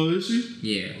 Oh, is she?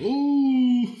 Yeah.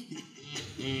 Ooh.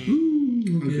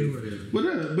 Okay.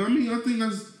 Whatever. But I mean, I think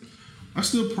that's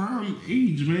still prime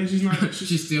age, man. She's not.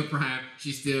 She's still prime.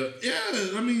 She's still. Yeah,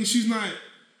 I mean, she's not.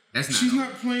 That's not. She's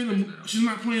not playing. She's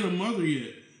not playing a mother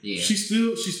yet. Yeah. She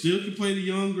still can play the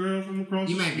young girl from across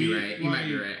the street. You might be right. You might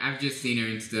be right. I've just seen her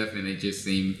and stuff, and it just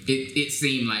seemed it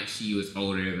seemed like she was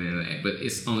older than that. But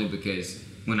it's only because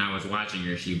when I was watching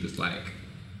her, she was like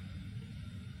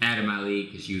out of my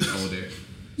league because she was older.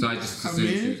 So I just assumed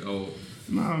she was old.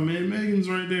 Nah, man, Megan's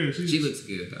right there. She looks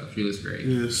good though. She looks great.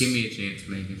 Yes. Give me a chance,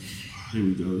 Megan. Here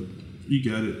we go. You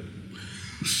got it.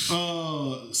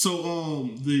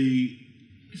 The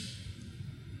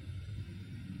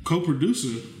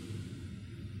co-producer,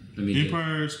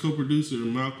 Empire's co-producer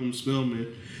Malcolm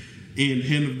Spellman, and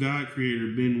Hand of God creator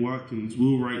Ben Watkins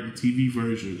will write the TV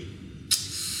version.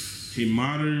 A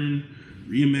modern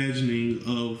reimagining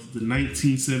of the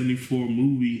 1974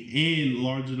 movie and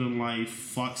larger-than-life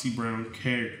Foxy Brown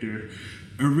character,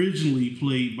 originally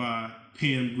played by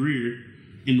Pam Grier,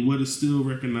 in what is still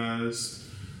recognized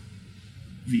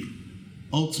the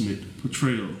ultimate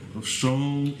portrayal of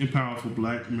strong and powerful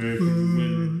Black American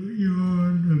women.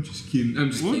 I'm just kidding.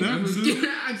 I'm just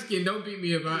kidding. Don't beat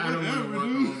me up. I don't want to walk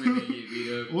home and get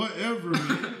beat up. Whatever,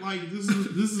 man. Like this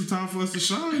is time for us to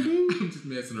shine, dude. I'm just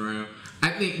messing around. I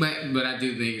think, but I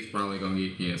do think it's probably gonna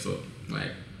get canceled.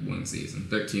 Like one season,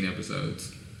 13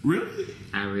 episodes. Really?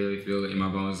 I really feel it in my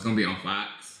bones. It's gonna be on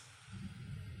Fox.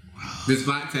 Does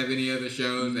Fox have any other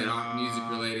shows that are music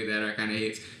related that are kind of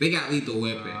hits? They got Lethal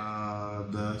Weapon.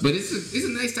 But it's a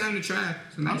nice time to try.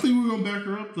 I think we're gonna back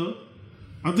her up though.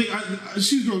 I think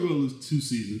she's gonna go 2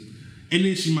 seasons, and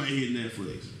then she might hit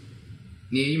Netflix.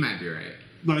 Yeah, you might be right.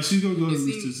 Like she's gonna go at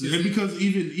least 2 seasons, and because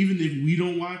even if we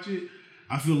don't watch it,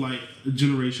 I feel like a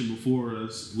generation before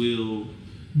us will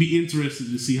be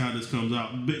interested to see how this comes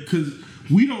out because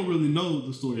we don't really know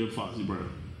the story of Foxy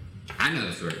Brown. I know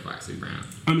the story of Foxy Brown.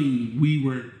 I mean, we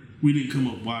didn't come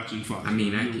up watching Foxy Brown. I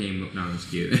mean, I came up. No, I'm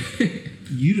just kidding.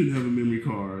 You didn't have a memory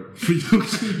card for your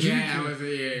children. Yeah, I was.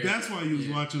 Yeah. That's why you was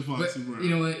watching Foxy Brown. You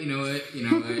know what?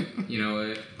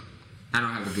 I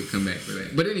don't have a good comeback for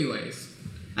that. But anyways,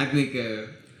 I think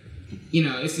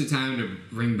it's the time to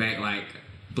bring back like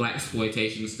black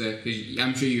exploitation stuff because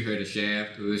I'm sure you heard of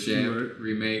Shaft, the Shaft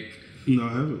remake. No, I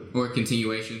haven't. Or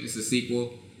continuation. It's a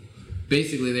sequel.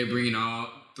 Basically, they're bringing all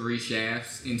 3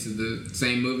 Shafts into the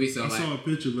same movie. So I saw a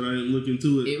picture, but I didn't look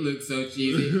into it. It looked so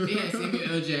cheesy. It had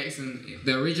Samuel L. Jackson,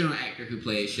 the original actor who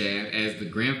played Shaft, as the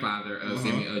grandfather of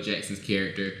Samuel L. Jackson's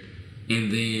character,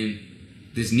 and then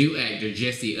this new actor,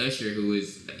 Jesse Usher, who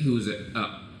was an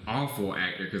awful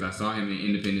actor because I saw him in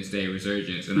Independence Day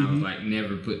Resurgence, and I was like,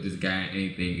 never put this guy in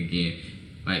anything again.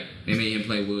 Like, they made him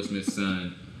play Will Smith's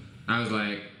son. I was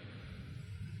like,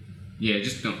 yeah,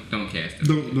 just don't cast him.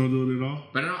 Don't do it at all.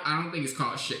 But I don't think it's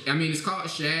called. I mean, it's called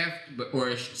Shaft,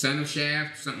 or Son of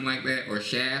Shaft, something like that, or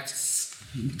Shafts.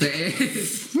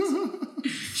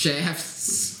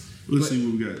 Shafts. Let's see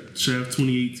what we got. Shaft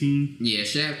 2018. Yeah,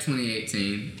 Shaft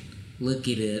 2018. Look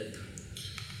it up.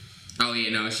 Oh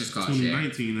yeah, no, it's just called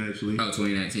 2019 Shaft. actually. Oh,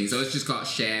 2019. So it's just called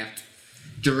Shaft.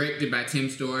 Directed by Tim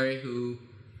Story, who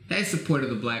has support of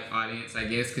the black audience, I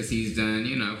guess, because he's done,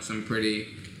 some pretty.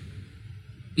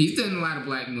 He's done a lot of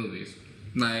black movies,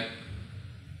 like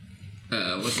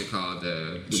what's it called?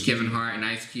 With Kevin Hart and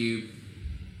Ice Cube.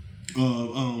 Ride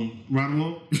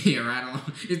Along? Yeah, Ride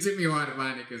Along. It took me a while to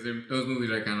find it because those movies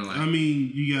are kind of like. I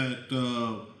mean, you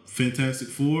got Fantastic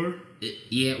Four.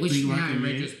 Which now in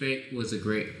retrospect was a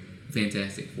great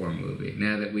Fantastic Four movie.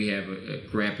 Now that we have a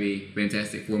crappy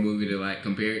Fantastic Four movie to like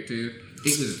compare it to,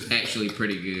 it was actually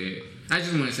pretty good. I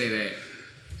just want to say that.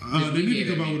 They need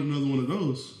to come out with another one of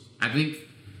those. I think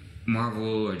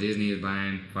Marvel or Disney is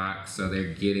buying Fox, so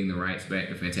they're getting the rights back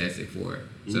to Fantastic Four,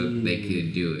 so they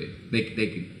could do it. They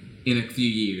could. In a few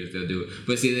years, they'll do it.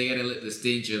 But see, they gotta let the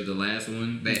stench of the last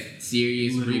one, that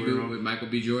serious reboot with Michael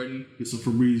B. Jordan. Get some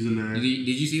Febreze in there. Did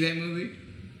you see that movie?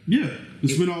 Yeah, the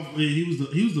spinoff.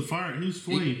 He was the fire. He was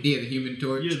flame. The Human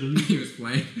Torch. Yeah, he was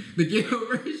flame. The ghetto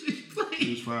version flame. He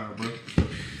was fire, bro.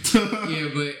 Yeah,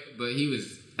 but he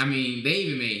was. I mean, they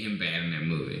even made him bad in that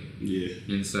movie. Yeah.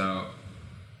 And so,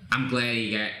 I'm glad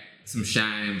he got some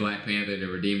shine in Black Panther to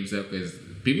redeem himself, because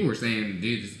people were saying,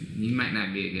 dude, he might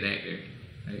not be a good actor.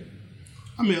 Like,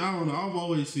 I mean, I don't know. I've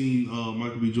always seen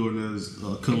Michael B. Jordan as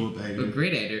a come-up actor. A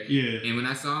great actor. Yeah. And when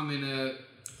I saw him in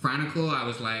Chronicle, I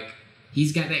was like,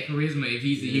 he's got that charisma. If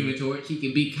he's the Human Torch, he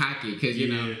can be cocky. Because,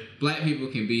 black people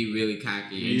can be really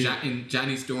cocky. And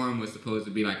Johnny Storm was supposed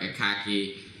to be like a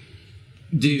cocky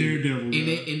dude. Daredevil.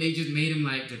 And they just made him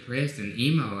like depressed and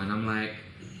emo. And I'm like,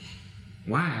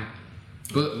 why?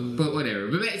 But whatever.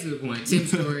 But back to the point. Tim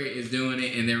Story is doing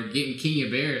it, and they're getting Kenya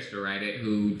Barris to write it,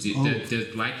 who does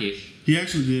Blackish. He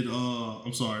actually did.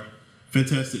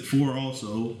 Fantastic Four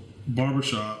also,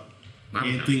 Barbershop,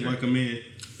 and Think Like a Man.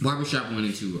 Barbershop 1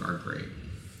 and 2 are great.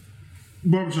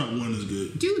 Barbershop 1 is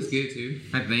good. 2 is good too,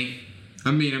 I think.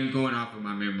 I mean, I'm going off of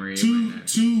my memory.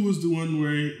 2 was the one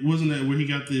where he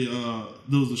got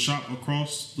there was a shop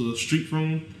across the street from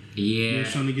him. Yeah. They were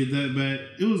trying to get that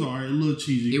back. It was alright, a little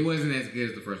cheesy. It wasn't as good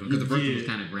as the first one, because the first one was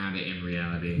kind of grounded in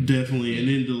reality. Definitely. And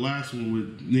then the last one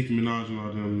with Nicki Minaj and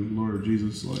all them, Lord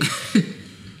Jesus, like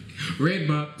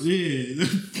Redbox. Yeah.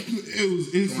 It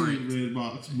was instant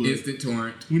Redbox. But instant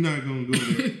torrent. We're not gonna go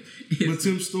there. But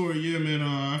Tim Story, yeah, man,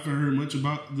 I haven't heard much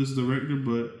about this director,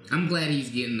 but I'm glad he's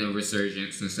getting the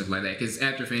resurgence and stuff like that. Because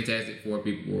after Fantastic Four,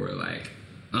 people were like,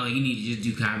 oh, you need to just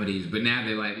do comedies. But now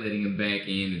they're like letting him back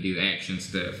in to do action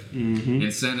stuff. Mm-hmm.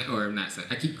 And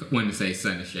I keep wanting to say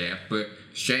Son of Shaft, but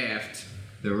Shaft,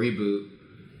 the reboot,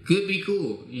 could be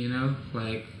cool,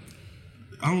 Like,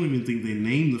 I don't even think they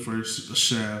named the first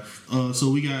Shaft. So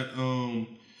we got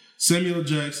Samuel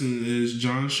Jackson as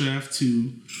John Shaft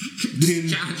 2. Then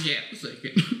John Shaft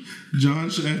II. John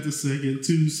Shaft II,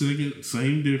 2 second,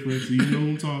 same difference. You know what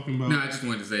I'm talking about. No, I just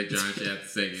wanted to say John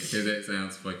Shaft II because that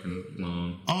sounds fucking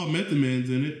long. Oh, Method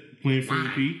Man's in it, playing Freddie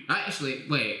P. Actually,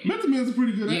 wait. Method Man's a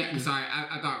pretty good actor. Yeah, sorry,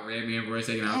 I thought Redman for a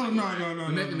second. No.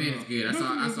 But Method Man is good.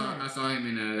 I saw him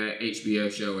in that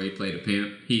HBO show where he played a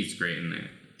pimp. He's great in that.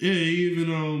 Yeah, he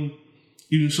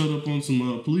even showed up on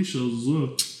some police shows as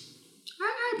well.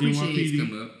 I appreciate his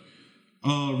come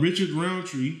up. Richard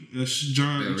Roundtree as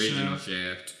John the original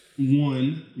Shaft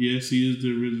 1. Yes, he is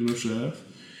the original Shaft.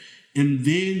 And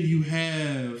then you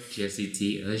have Jesse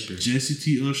T. Usher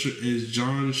as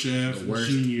John Shaft the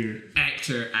worst Jr.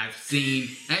 actor I've seen.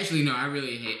 Actually, no, I'm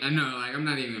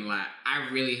not even gonna lie. I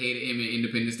really hated him in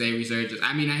Independence Day Resurgence.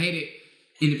 I mean, I hated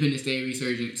Independence Day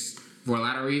Resurgence for a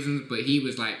lot of reasons, but he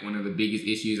was like one of the biggest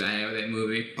issues I had with that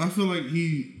movie. I feel like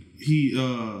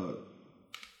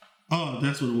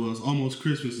that's what it was. Almost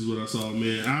Christmas is what I saw,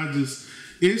 man. I just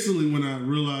instantly, when I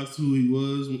realized who he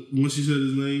was, once you said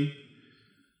his name,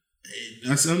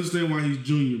 I understand why he's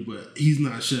Junior, but he's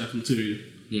not Shaft material.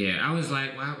 Yeah, I was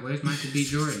like, wow, where's Michael B.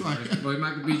 Jordan? Where's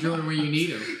Michael B. Jordan when you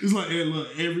need him? It's like, hey, look,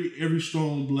 every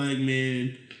strong black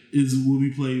man will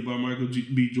be played by Michael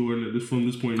B. Jordan from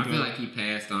this point in time. I feel like he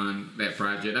passed on that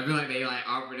project. I feel like they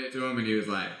offered it to him and he was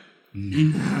like,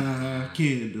 nah, I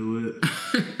can't do it.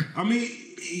 I mean,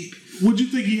 would you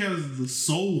think he has the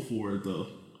soul for it though?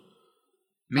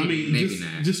 Maybe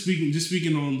not. Just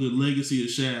speaking on the legacy of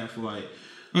Shaft, like,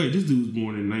 all right, this dude was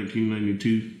born in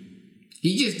 1992.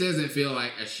 He just doesn't feel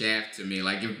like a Shaft to me.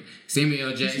 Like if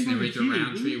Samuel L. Jackson and Richard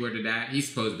Roundtree were to die, he's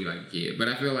supposed to be like a kid. But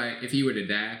I feel like if he were to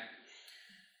die,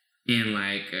 and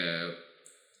like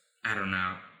I don't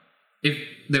know, if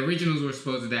the originals were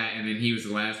supposed to die and then he was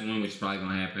the last one, which is probably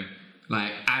gonna happen.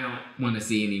 Like I don't want to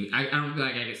see any. I don't feel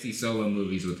like I could see solo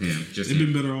movies with him. They've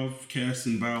been better off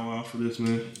casting Bow Wow for this,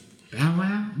 man. Bow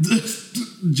Wow?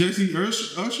 Jesse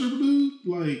Usher, dude?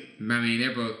 Like... I mean,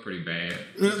 they're both pretty bad.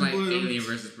 It's like Alien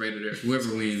versus Predator.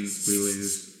 Whoever wins, we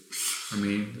lose. I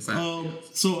mean, it's like...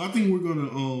 So I think we're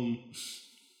gonna,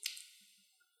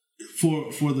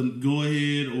 for the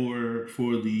go-ahead or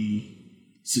for the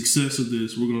success of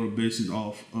this, we're gonna base it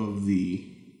off of the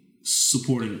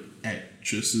supporting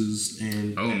actresses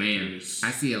and actors.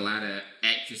 I see a lot of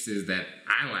actresses that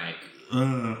I like.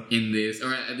 In this,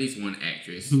 or at least one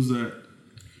actress. Who's that?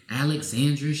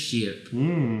 Alexandra Shipp.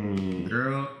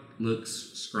 Girl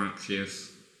looks scrumptious.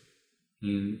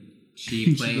 And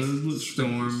she plays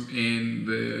Storm in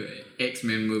the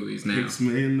X-Men movies now.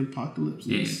 X-Men Apocalypse.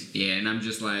 And I'm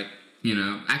just like,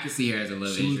 I could see her as a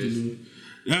love interest.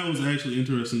 That was actually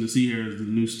interesting to see her as the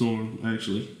new Storm,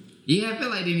 actually. Yeah, I feel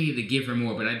like they needed to give her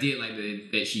more, but I did like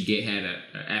that she had an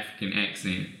African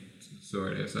accent,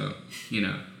 sort of, so,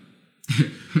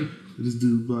 This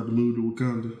dude about to move to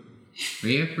Wakanda.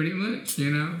 Yeah, pretty much,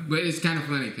 But it's kind of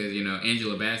funny because,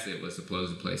 Angela Bassett was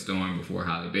supposed to play Storm before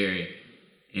Halle Berry.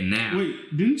 And now...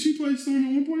 Wait, didn't she play Storm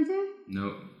at one point in time?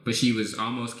 No, but she was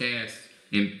almost cast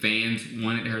and fans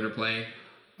wanted her to play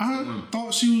Storm. I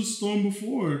thought she was Storm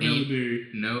before Halle Berry.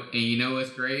 No, and you know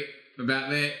what's great about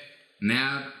that?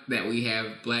 Now that we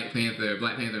have Black Panther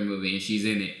movie and she's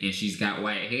in it and she's got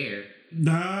white hair...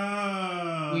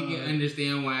 we can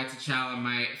understand why T'Challa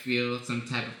might feel some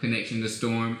type of connection to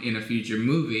Storm in a future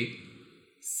movie.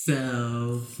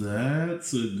 So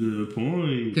that's a good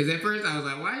point. Because at first I was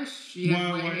like, why is she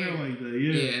have white hair like that?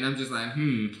 Yeah, and I'm just like,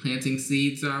 planting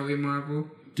seeds, are we, Marvel?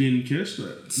 Didn't catch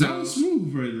that. So, that was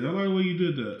smooth right there. I like the way you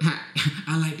did that.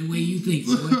 I like the way you think,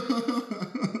 boy.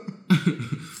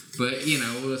 But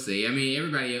we'll see. I mean,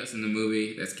 everybody else in the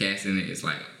movie that's casting it is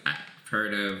like I've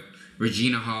heard of.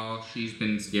 Regina Hall, she's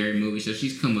been in scary movies, so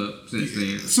she's come up since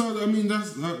then. So, I mean,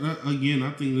 that's again, I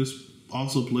think this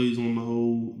also plays on the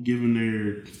whole giving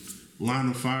their line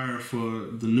of fire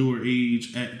for the newer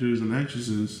age actors and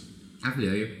actresses. I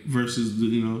feel you. Versus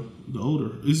the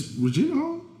older. Is Regina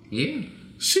Hall? Yeah.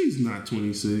 She's not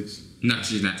 26. No,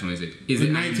 she's not 26. Is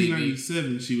in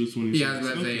 1997, she was 26. Yeah, I was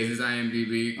about to say, is this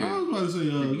IMDb? I was about to say,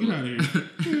 get out of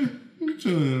here. I'm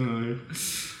chilling out here.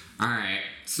 All right,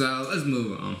 so let's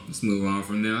move on. Let's move on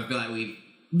from there. I feel like we've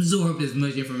absorbed as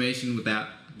much information without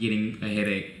getting a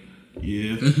headache.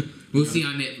 Yeah. We'll see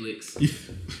on Netflix.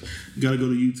 Gotta go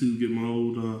to YouTube, get my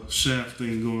old Shaft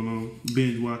thing going on.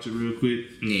 Binge watch it real quick.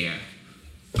 Yeah.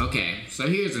 Okay, so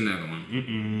here's another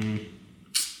one.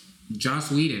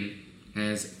 Joss Whedon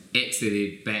has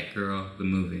exited Batgirl, the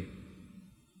movie.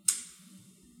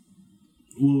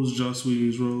 What was Joss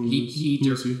Whedon's role?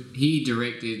 He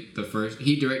directed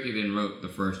and wrote the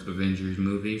first Avengers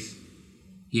movies.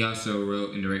 He also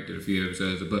wrote and directed a few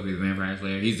episodes of Buffy the Vampire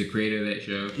Slayer. He's the creator of that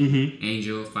show. Mm-hmm.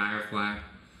 Angel, Firefly,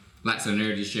 lots of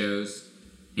nerdy shows.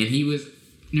 And he was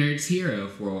Nerd's hero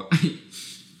for a while.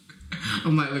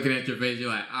 I'm like looking at your face, you're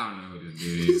like, I don't know who this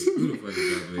dude is. Who the fuck is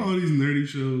Joss Whedon? All these nerdy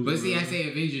shows. But see, I say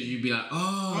Avengers, you'd be like,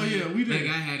 oh yeah, we did. Like,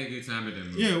 I had a good time at that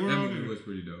movie. Yeah, that movie was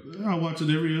pretty dope. I watch it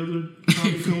every other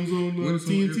time it comes on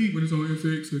TNT. When it's on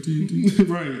FX or TNT.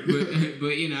 Right.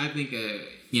 But I think,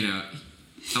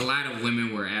 a lot of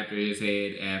women were after his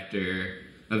head after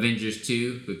Avengers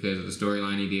 2 because of the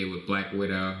storyline he did with Black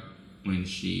Widow when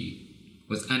she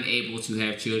was unable to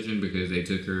have children because they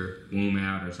took her womb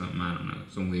out or something. I don't know.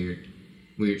 Some weird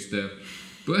stuff.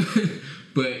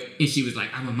 And she was like,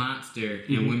 I'm a monster.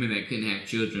 And women that couldn't have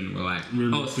children were like,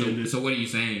 really so what are you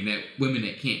saying? That women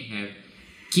that can't have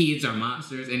kids are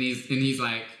monsters? And he's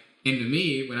like, and to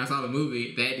me, when I saw the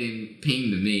movie, that didn't ping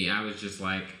to me. I was just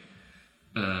like,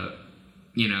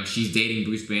 she's dating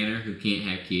Bruce Banner who can't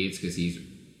have kids because he's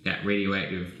got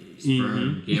radioactive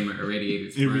sperm, gamma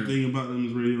irradiated sperm. Everything about them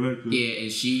is radioactive. Yeah,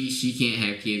 and she can't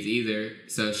have kids either.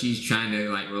 So she's trying to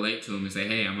like relate to him and say,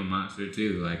 hey, I'm a monster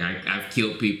too. Like I've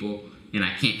killed people and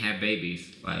I can't have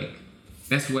babies. Like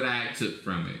that's what I took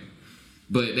from it.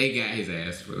 But they got his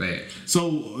ass for that.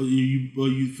 So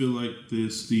you feel like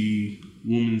the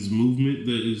woman's movement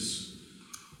that is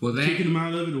kicking him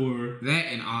out of it, or that,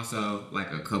 and also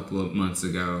like a couple of months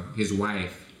ago, his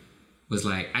wife was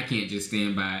like, I can't just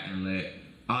stand by and let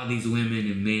all these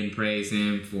women and men praise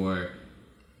him for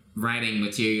writing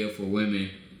material for women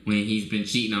when he's been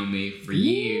cheating on me for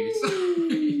years.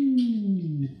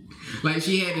 Like,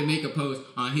 she had to make a post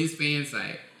on his fan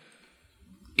site.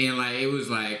 And, like, it was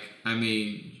like, I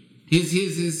mean, his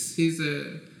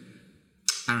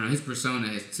I don't know, his persona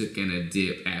has taken a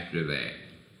dip after that.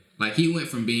 Like, he went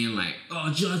from being like,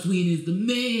 oh, Joss Whedon is the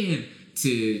man,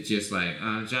 to just like,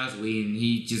 Joss Whedon,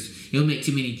 he'll make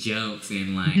too many jokes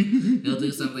and, like, he'll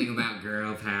do something about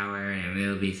girl power and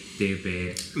it'll be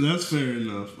stupid. That's fair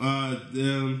enough.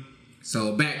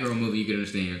 So, a Batgirl movie, you can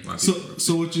understand.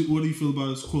 So what do you feel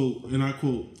about this quote? And I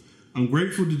quote, "I'm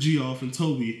grateful to Geoff and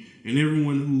Toby and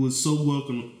everyone who was so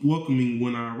welcoming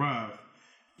when I arrived,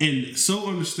 and so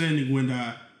understanding when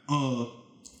I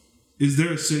is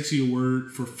there a sexier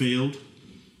word for failed?"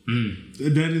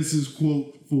 That is his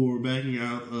quote for backing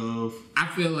out of. I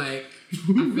feel like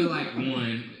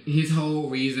one, his whole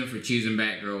reason for choosing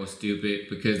Batgirl was stupid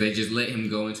because they just let him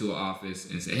go into an office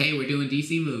and say, "Hey, we're doing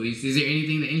DC movies. Is there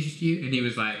anything that interests you?" And he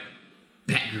was like,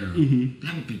 "Batgirl.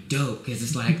 That would be dope because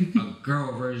it's like a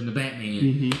girl version of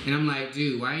Batman." And I'm like,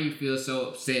 dude, why do you feel so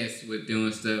obsessed with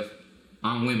doing stuff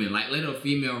on women? Like, let a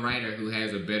female writer who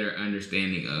has a better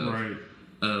understanding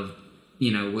of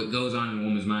you know, what goes on in a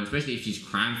woman's mind, especially if she's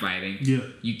crime fighting. Yeah.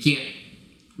 You can't,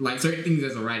 like, certain things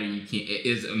as a writer, you can't,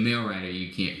 as a male writer,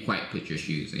 you can't quite put your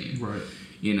shoes in. Right.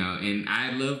 You know, and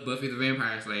I love Buffy the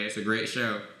Vampire Slayer. It's a great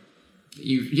show.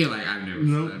 You're like, I've never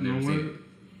seen it.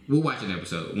 We'll watch one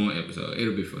episode.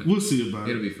 It'll be fun. We'll see about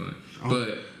it. It'll be fun.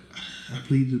 But I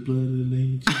plead the blood of the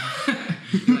name of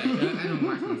Jesus. Like, I don't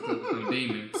watch no stuff on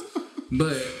demons.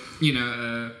 But, you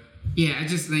know, yeah, I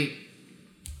just think,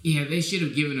 yeah, they should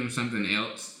have given him something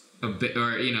else, a bit,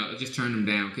 or, you know, just turn him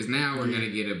down, because now we're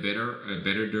gonna get a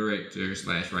better director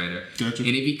 / writer. Gotcha.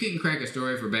 And if he couldn't crack a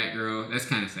story for Batgirl, that's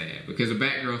kind of sad, because a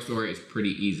Batgirl story is pretty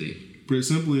easy. Pretty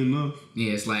simply enough.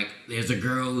 Yeah, it's like there's a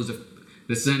girl who's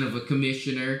the son of a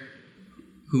commissioner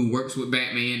who works with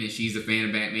Batman, and she's a fan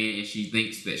of Batman, and she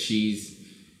thinks that she's,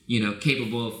 you know,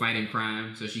 capable of fighting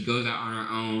crime, so she goes out on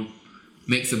her own,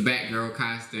 makes a Batgirl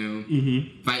costume,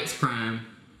 fights crime,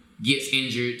 gets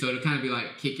injured, so it'll kind of be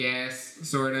like Kick-Ass,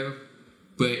 sort of.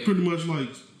 But pretty much like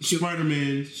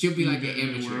Spider-Man. She'll be like an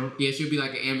amateur. Yeah, she'll be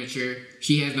like an amateur.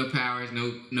 She has no powers,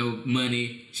 no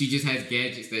money. She just has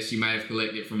gadgets that she might have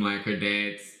collected from, like, her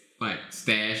dad's, like,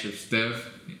 stash of stuff.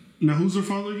 Now, who's her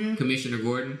father again? Commissioner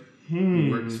Gordon, who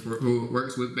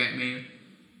works with Batman.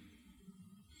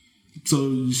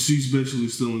 So she's basically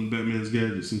stealing Batman's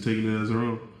gadgets and taking it as her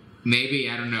own. Maybe,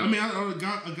 I don't know. I mean, I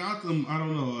got them. I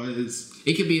don't know.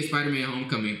 It could be a Spider-Man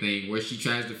Homecoming thing where she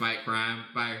tries to fight crime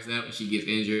by herself and she gets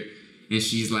injured, and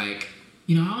she's like,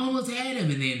 you know, I almost had him,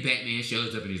 and then Batman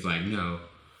shows up and he's like, no.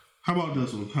 How about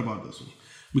this one?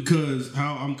 Because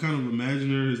how I'm kind of imagining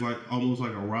her is like almost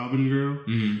like a Robin girl.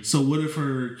 So what if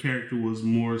her character was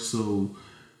more so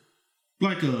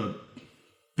like a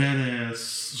badass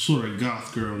sort of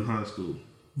goth girl in high school?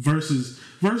 Versus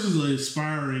an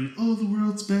aspiring, oh, the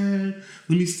world's bad,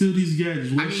 let me steal these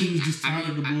gadgets. What if she was just tired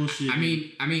of the bullshit? I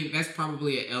mean, that's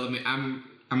probably an element. I'm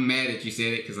mad that you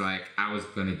said it because, like, I was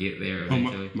gonna get there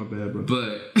eventually. Oh, my bad, bro.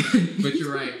 But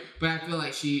you're right. But I feel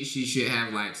like she should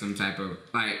have, like, some type of,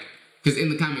 like, because in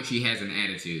the comic she has an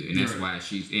attitude, and that's why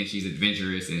she's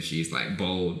adventurous and she's, like,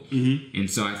 bold.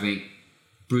 And so I think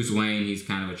Bruce Wayne, he's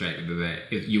kind of attracted to that,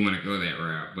 if you want to go that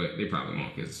route, but they probably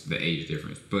won't because the age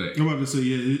difference. But I'm about to say,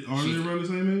 are they around the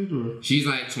same age? Or? She's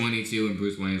like 22 and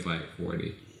Bruce Wayne's like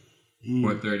 40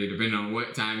 or 30, depending on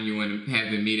what time you want to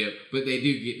have them meet up. But they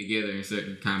do get together in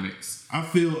certain comics. I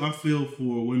feel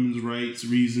for women's rights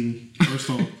reason.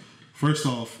 First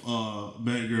off,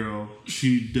 Batgirl,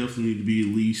 she definitely need to be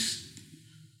at least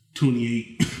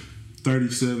 28,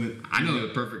 37. I know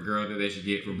the perfect girl that they should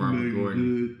get for Barbara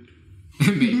Gordon.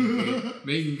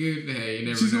 Megan Good. Hey, you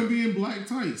never She's know. Gonna be in black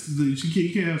tights. You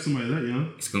can't have somebody that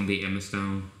young. It's gonna be Emma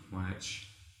Stone. Watch.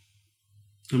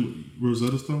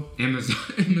 Rosetta Stone. Emma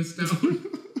Stone.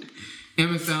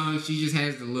 Emma Stone. She just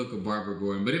has the look of Barbara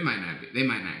Gordon, but it might not be. They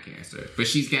might not cast her, but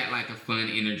she's got like a fun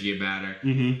energy about her.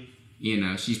 You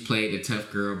know, she's played the tough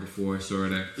girl before,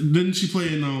 sort of. Didn't she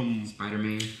play in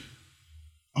Spider-Man?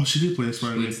 Oh, she did play in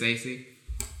Spider-Man. Gwen Stacy.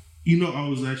 You know, I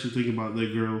was actually thinking about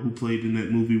that girl who played in that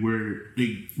movie where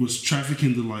they was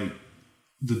trafficking like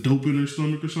the dope in her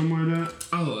stomach or something like that.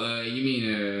 Oh, you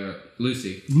mean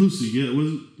Lucy? Lucy, yeah.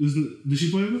 Did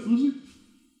she play with Lucy?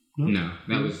 No,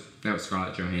 that was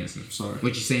Scarlett Johansson. Sorry.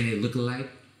 What you saying? They look alike?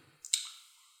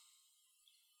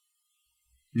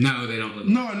 No, they don't look.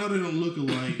 No, I know they don't look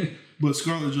alike, but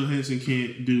Scarlett Johansson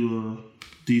can't do a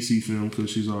DC film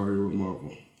because she's already with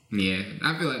Marvel. Yeah,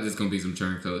 I feel like there's gonna be some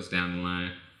turncoats down the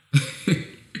line.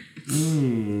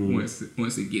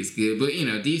 once it gets good. But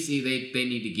DC they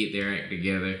need to get their act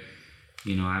together.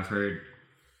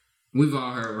 We've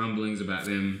all heard rumblings about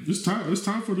them. It's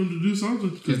time for them to do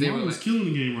something because Marvel's killing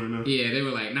the game right now. Yeah, they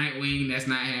were like Nightwing. That's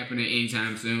not happening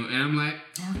anytime soon. And I'm like,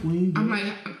 Darkwing. I'm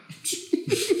like,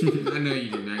 I know you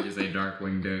did not just say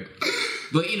Darkwing, dude.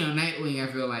 But Nightwing, I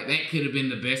feel like that could have been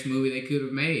the best movie they could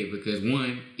have made because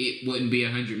one, it wouldn't be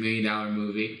 $100 million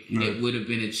movie. Right. It would have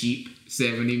been a cheap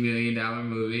 $70 million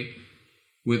movie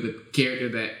with a character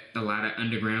that a lot of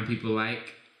underground people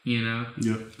like. Yeah.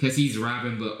 Because he's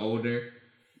Robin but older.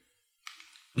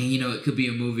 And it could be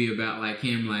a movie about like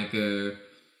him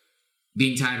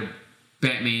being tired of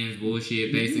Batman's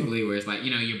bullshit, basically, where it's like,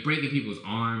 you're breaking people's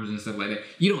arms and stuff like that.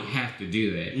 You don't have to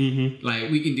do that. Mm-hmm. Like,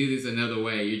 we can do this another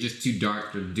way. You're just too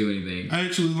dark to do anything. I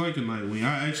actually like a Nightwing.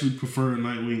 I actually prefer a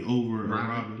Nightwing over a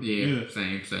Robin. Yeah,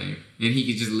 same. And he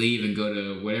could just leave and go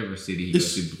to whatever city he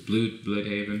goes to,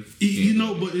 Bloodhaven.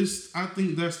 But I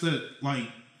think that's that, like,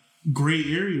 gray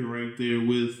area right there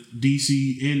with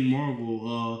DC and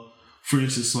Marvel. For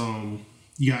instance,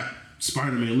 you got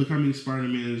Spider-Man. Look how many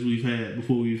Spider-Mans we've had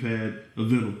before we've had a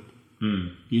Venom.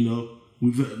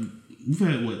 We've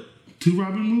had what, 2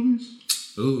 Robin movies?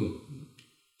 Ooh,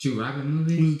 2 Robin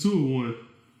movies? Was it 2 or 1?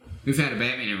 We've had a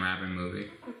Batman and Robin movie.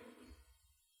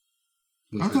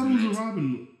 I thought it was a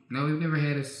Robin. No, we've never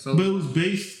had a solo. But it was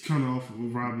based kind of off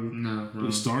of Robin. No, wrong.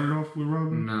 It started off with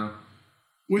Robin. No.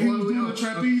 Where he was doing the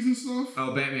trapeze and stuff.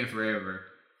 Oh, Batman Forever.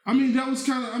 I mean, that was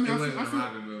kind of. I mean, it wasn't a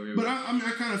Robin movie, but I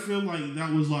kind of feel like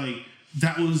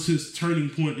that was his turning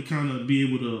point to kind of be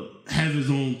able to have his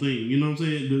own thing. You know what I'm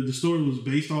saying? The story was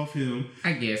based off him.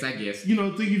 I guess. Think if you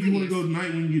want to go to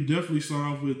Nightwing, you definitely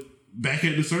start off with Back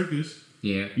at the Circus.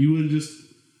 Yeah. You wouldn't just.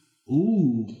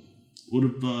 Ooh, what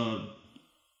if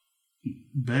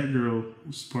Batgirl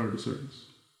was part of the circus?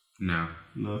 No.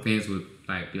 Fans would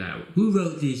be like, who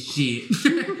wrote this shit?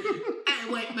 I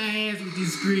wipe my ass with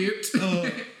this script.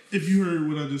 If you heard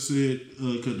what I just said,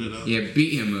 cut that out. Yeah,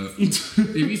 beat him up.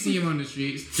 If you see him on the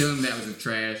streets, tell him that was a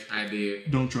trash idea.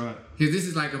 Don't try it. Because this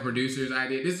is like a producer's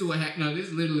idea. This is this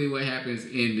is literally what happens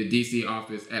in the DC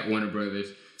office at Warner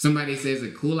Brothers. Somebody says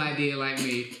a cool idea like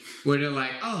me, where they're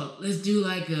like, oh, let's do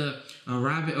like a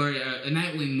Robin or a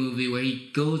Nightwing movie where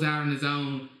he goes out on his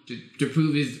own to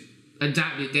prove his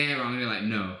adopted dad wrong. And they're like,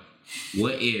 no.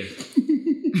 What if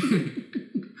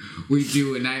we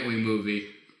do a Nightwing movie,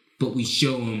 but we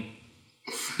show him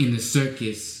in the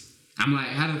circus? I'm like,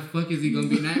 how the fuck is he gonna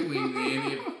be Nightwing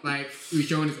then? If we're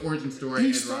showing his origin story.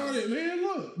 He started, man.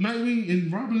 Look, Nightwing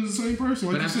and Robin is the same person.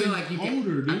 But I feel like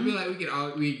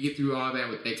we get through all that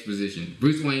with exposition.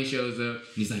 Bruce Wayne shows up.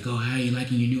 And he's like, oh, how are you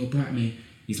liking your new apartment?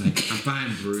 He's like, I'm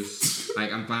fine, Bruce.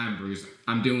 I'm fine, Bruce.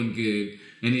 I'm doing good.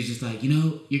 And he's just like,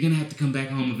 you're gonna have to come back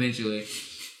home eventually.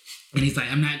 And he's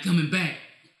like, I'm not coming back.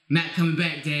 Not coming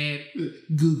back, Dad.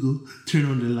 Google, turn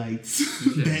on the lights.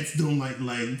 Bats don't like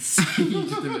lights. He's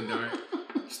just in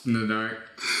the dark.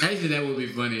 Actually, that would be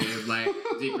funny if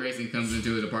Dick Grayson comes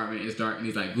into his apartment, it's dark, and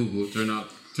he's like, Google, turn on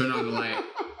the light.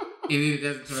 And then it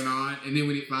doesn't turn on. And then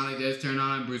when it finally does turn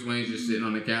on, Bruce Wayne's just sitting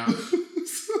on the couch.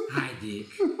 Hi, Dick.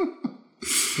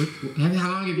 How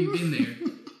long have you been there?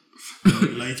 The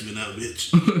lights been out,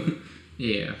 bitch.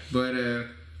 Yeah, but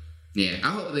yeah, I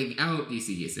hope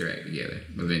DC gets their act together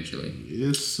eventually.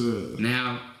 Yes, sir.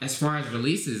 Now, as far as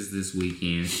releases this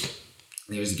weekend,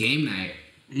 there's Game Night,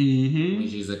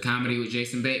 which is a comedy with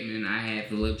Jason Bateman. I had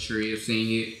the luxury of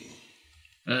seeing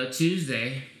it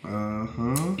Tuesday.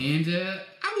 And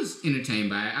I was entertained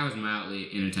by it. I was mildly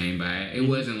entertained by it. It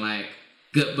wasn't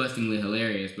gut-bustingly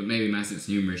hilarious, but maybe my sense of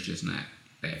humor is just not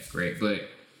that great. But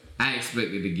I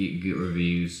expected to get good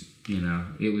reviews.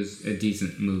 It was a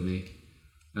decent movie.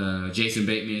 Jason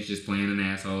Bateman is just playing an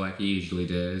asshole like he usually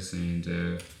does, and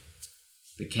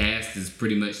the cast is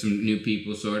pretty much some new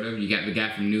people, sort of. You got the guy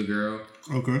from New Girl.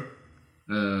 Okay.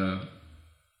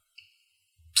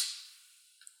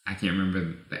 I can't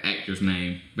remember the actor's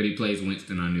name, but he plays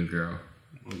Winston on New Girl.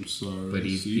 I'm sorry. But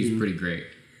he's pretty great.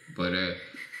 But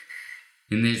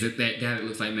and there's that guy that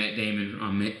looks like Matt Damon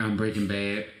on Breaking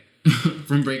Bad,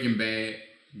 from Breaking Bad.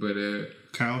 But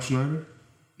Kyle Schneider?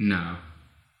 No.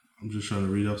 I'm just trying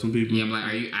to read off some people. Yeah, I'm like,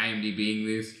 are you IMDb'ing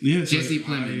this? Yes. Jesse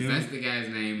Plemons. That's the guy's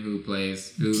name who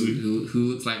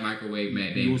looks like Microwave Matt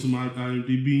Damon. You want some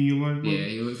IMDb in your life, bro? Yeah,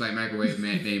 he looks like Microwave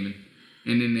Matt Damon.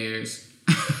 And then there's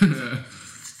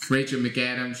Rachel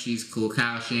McAdams. She's cool.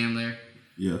 Kyle Chandler.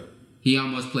 Yeah. He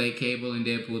almost played Cable in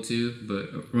Deadpool 2,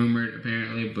 but rumored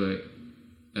apparently. But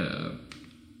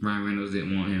Ryan Reynolds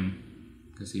didn't want him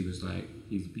because he was like,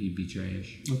 he'd be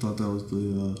trash. I thought that was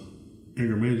the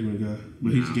anger management guy,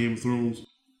 but he's Game of Thrones.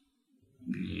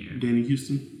 Yeah. Danny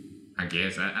Houston. I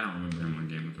guess I don't remember him on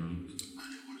Game of Thrones. I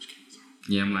didn't watch Game of Thrones.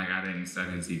 Yeah, I'm like I didn't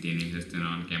see Denny Houston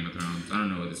on Game of Thrones. I don't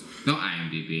know what this. No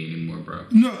IMDb anymore, bro.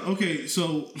 No, okay,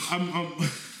 so I'm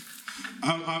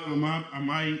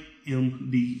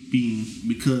IMDb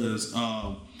because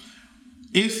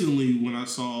instantly when I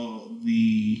saw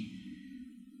the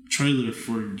trailer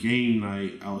for Game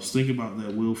Night, I was thinking about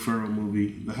that Will Ferrell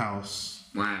movie, The House.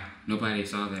 Why? Nobody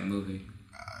saw that movie.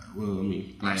 Well, I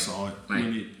mean, I saw it like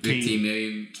when it 15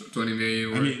 million, 20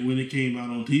 million. I mean, when it came out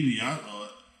on TV, I saw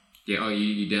it. Yeah. Oh,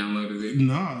 you downloaded it?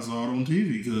 No, I saw it on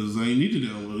TV because I ain't need to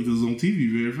download it because it's on TV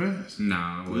very fast.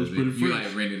 No, it was pretty you fresh.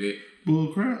 like rented it. Bull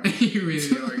crap. You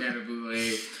rented it or got a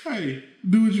bootleg. Hey,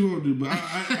 do what you want to do, but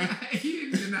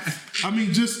I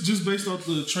mean, just based off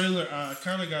the trailer, I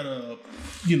kind of got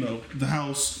the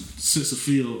House sense of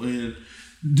feel. And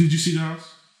did you see The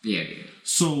House? Yeah, I did.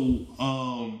 So,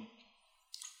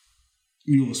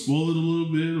 you want to spoil it a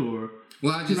little bit, or?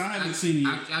 Well, I haven't seen it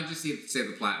yet. I'll just say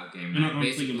the plot of Game Night.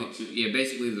 Basically,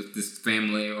 this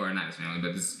family, or not this family,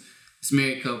 but this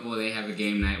married couple, they have a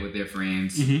game night with their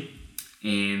friends,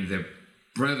 and the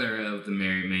brother of the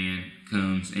married man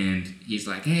comes and he's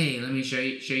like, "Hey, let me show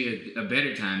you a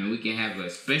better time, and we can have a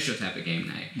special type of game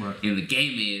night." Right. And the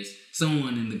game is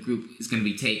someone in the group is going to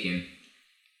be taken,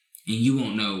 and you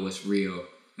won't know what's real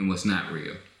and what's not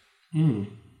real. And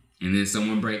then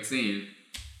someone breaks in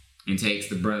and takes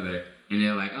the brother. And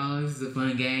they're like, "Oh, this is a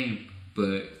fun game."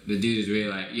 But the dude is really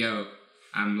like, "Yo,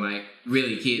 I'm like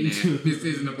really kidnapped. This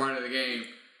isn't a part of the game."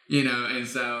 And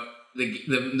so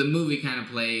the movie kind of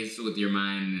plays with your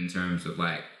mind in terms of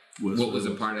like what was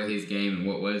a part of his game and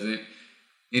what wasn't.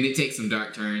 And it takes some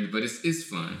dark turns, but it's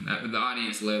fun. The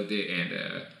audience loved it,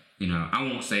 and I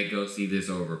won't say go see this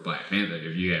over Black Panther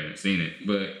if you haven't seen it.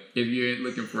 But if you're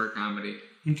looking for a comedy,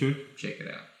 check it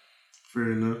out.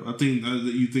 Fair enough. I think that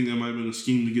you think that might have been a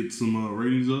scheme to get some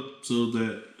ratings up so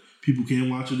that people can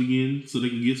watch it again, so they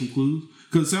can get some clues.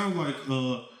 Because it sounds like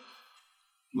a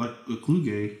clue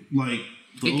game, like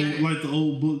the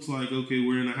old books. Like, okay,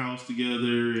 we're in a house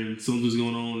together and something's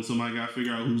going on, and somebody got to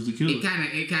figure out who's the killer. It kind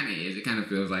of is. It kind of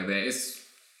feels like that.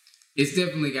 It's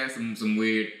definitely got some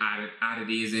weird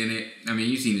oddities in it. I mean,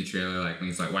 you've seen the trailer, like when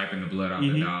he's like wiping the blood off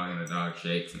the dog, and the dog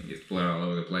shakes and gets blood all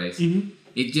over the place.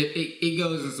 It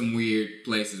goes in some weird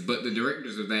places, but the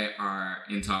directors of that are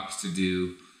in talks to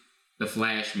do the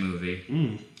Flash movie,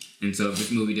 and so if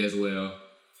this movie does well,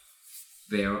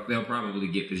 they'll probably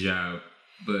get the job.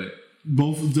 But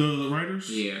both of the writers,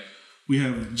 we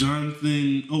have John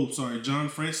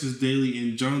Francis Daly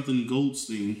and Jonathan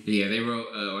Goldstein. Yeah, they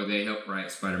wrote or they helped write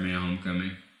Spider-Man: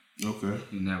 Homecoming. Okay,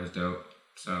 and that was dope.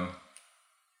 So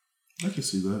I can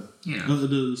see that. Yeah,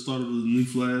 the start of the new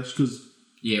Flash because.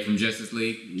 Yeah, from Justice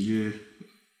League. Yeah.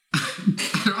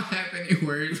 I don't have any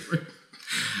words for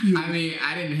I mean,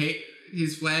 I didn't hate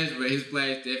his Flash, but his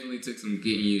Flash definitely took some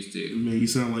getting used to. Man, you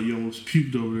sound like you almost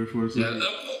puked over there for a second.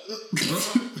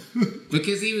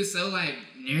 Because he was so, like,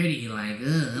 nerdy, like,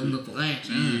 I'm the Flash.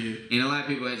 Yeah. And a lot of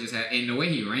people and the way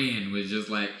he ran was just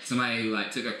like somebody who, like,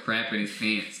 took a crap in his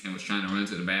pants and was trying to run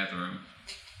to the bathroom.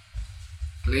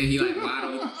 But then he, like,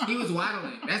 waddled. He was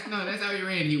waddling. That's how he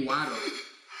ran. He waddled.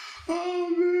 Oh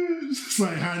man, it's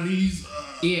like high knees.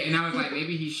 Yeah, and I was like,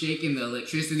 maybe he's shaking the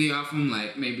electricity off him.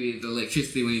 Like maybe the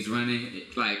electricity when he's running,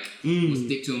 will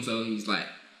stick to him, so he's like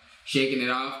shaking it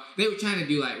off. They were trying to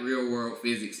do like real world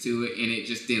physics to it, and it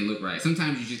just didn't look right.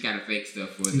 Sometimes you just gotta fake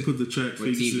stuff for you put the track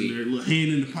physics TV. in there, little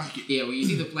hand in the pocket. Yeah, when you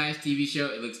see the Flash TV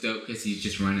show, it looks dope because he's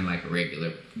just running like a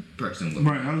regular person.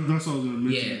 Right, that's all I was gonna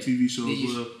mention. The TV show as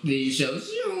well. Then you show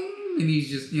and he's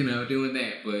just doing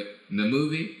that, but in the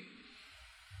movie.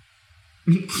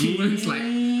 He runs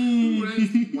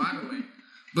waddling,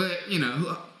 but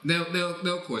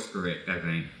they'll course correct. I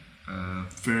think.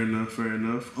 Fair enough.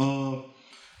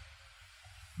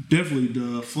 Definitely,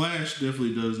 the Flash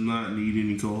definitely does not need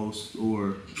any co-hosts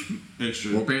or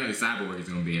extra. Well, apparently Cyborg is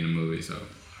going to be in the movie, so.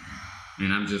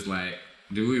 And I'm just like,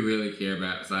 do we really care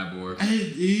about Cyborg?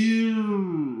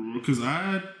 Because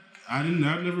I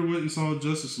never went and saw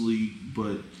Justice League,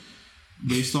 but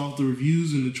based off the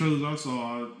reviews and the trailers I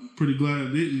saw, I'm pretty glad I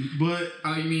didn't. But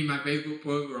oh, you mean my Facebook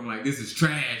post where I'm like, this is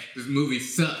trash. This movie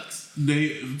sucks.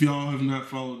 If y'all have not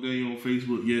followed Daniel on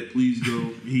Facebook yet, please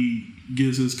go. He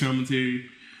gives his commentary.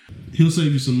 He'll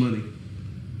save you some money.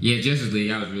 Yeah, Justice League,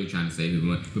 I was really trying to save people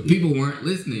money. But people weren't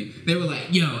listening. They were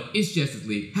like, yo, it's Justice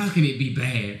League. How can it be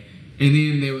bad? And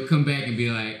then they would come back and be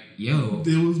like, yo.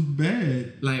 It was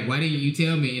bad. Like, why didn't you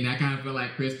tell me? And I kind of feel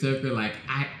like Chris Tucker,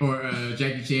 or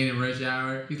Jackie Chan in Rush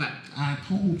Hour. He's like, I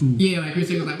told you. Yeah, like Chris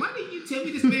Tucker's like, why didn't you tell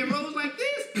me this man rolls like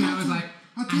this? And I was like,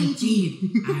 I did.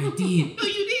 No,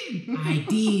 you didn't. I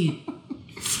did.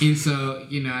 And so,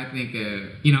 I think,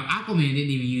 Aquaman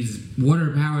didn't even use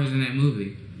water powers in that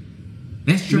movie.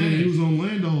 That's trash. Yeah, he was on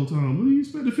land the whole time. What do you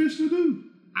expect the fish to do?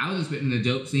 I was expecting the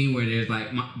dope scene where there's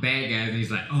like bad guys and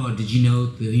he's like, oh, did you know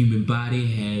the human body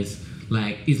has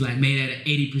it's made out of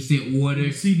 80%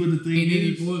 water? See, but the thing and then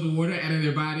is, he pulls the water out of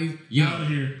their bodies. Yo, out of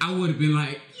here. I would have been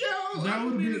like, yo, that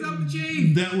would have been off the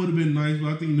chain. That would have been nice,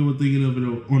 but I think they were thinking of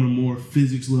it on a more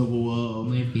physics level.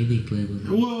 More physics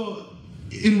level. Well,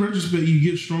 in retrospect, you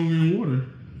get stronger in water.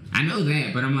 I know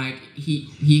that, but I'm like,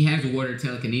 he has water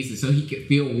telekinesis, so he could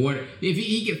feel water. If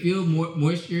he could feel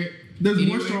moisture. There's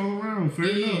moisture all around. Fair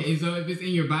enough. And so if it's in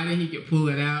your body, he could pull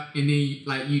it out, and then you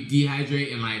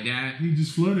dehydrate and die. He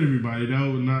just flood everybody. That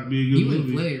would not be a good movie. He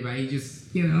wouldn't flood everybody. He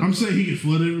just, I'm saying he could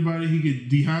flood everybody. He could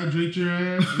dehydrate your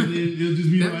ass, and then it'll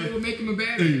just be that would make him a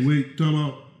badass. Hey, wait, time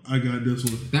out. I got this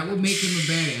one. That would make him a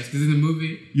badass, because in the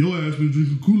movie, your ass been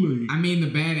drinking Kool-Aid. I mean,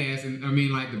 the badass, and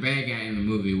the bad guy in the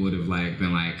movie would have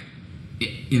been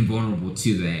invulnerable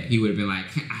to that. He would have been like,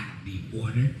 I don't need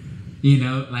water. I'm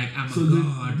a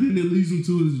god. Then it leads him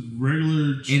to his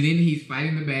regular. And then he's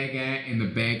fighting the bad guy, and the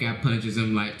bad guy punches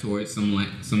him towards some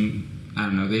I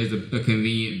don't know. There's a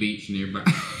convenient beach nearby.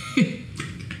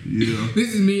 Yeah.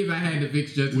 This is me if I had to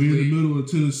fix Justice League. We're in the middle of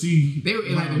Tennessee. They were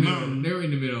in the middle. They were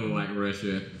in the middle of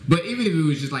Russia. But even if it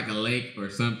was just a lake or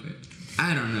something,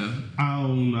 I don't know. I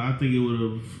don't know. I think it would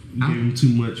have given him too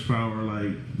much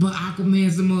power. But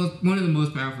Aquaman's one of the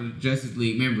most powerful Justice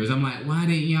League members. I'm like, why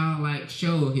didn't y'all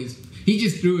show his? He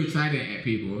just threw a trident at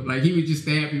people. He would just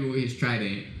stab people with his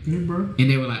trident. Yeah, bro.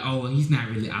 And they were like, oh, well, he's not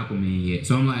really Aquaman yet.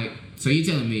 So I'm like, so you're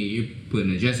telling me you're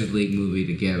putting a Justice League movie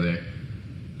together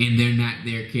and they're not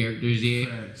their characters yet?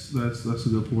 Facts. That's a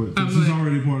good point. He's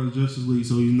already part of the Justice League,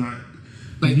 so he's not.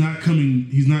 He's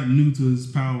not new to his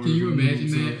powers. Can you imagine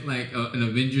that? An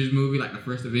Avengers movie, the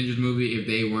first Avengers movie, if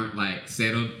they weren't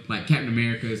settled, Captain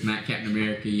America is not Captain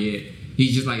America yet.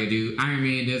 He's just a dude. Iron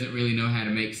Man doesn't really know how to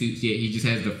make suits yet. He just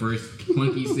has the first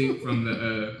clunky suit from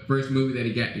the first movie that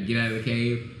he got to get out of the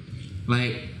cave.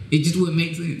 It just wouldn't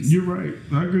make sense. You're right.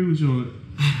 I agree with you on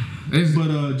it.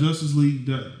 But Justice League,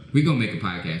 we're gonna make a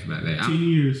podcast about that. 10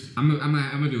 years. I'm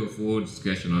gonna do a full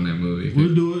discussion on that movie.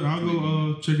 We'll do it. I'll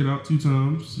go check it out 2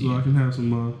 times so I can have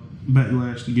some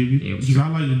backlash to give you. Yeah, because I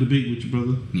like to debate with you,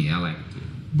 brother. Yeah, I like it too.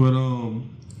 But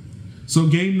so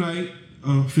game night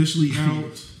officially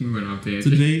out. We went off there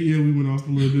today. Yeah, we went off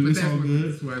a little bit. It's all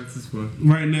good. That's why this is fun.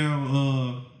 Right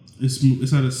now, it's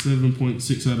at a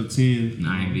 7.6 out of 10.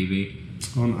 IMDb.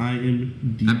 On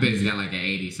IMDb. I bet it's got an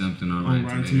 80 something on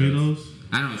Rotten Tomatoes.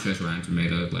 I don't trust Rotten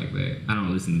Tomatoes like that. I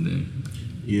don't listen to them.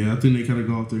 Yeah, I think they kind of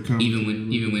go off their comments.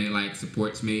 Even when it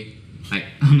supports me,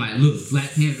 I'm look,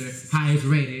 Black Panther, highest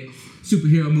rated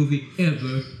superhero movie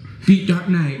ever, beat Dark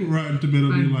Knight. Rotten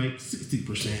Tomatoes be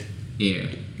 60%. Yeah,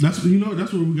 that's where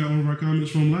we got one of our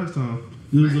comments from last time.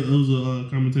 It was a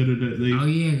commentator that they. Oh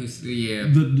yeah.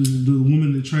 The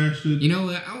woman that trashed it. You know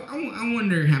what? I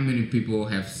wonder how many people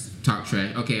have talked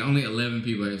trash. Okay, only 11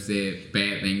 people have said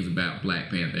bad things about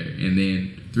Black Panther, and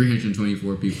then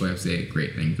 324 people have said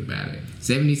great things about it.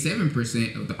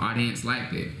 77% of the audience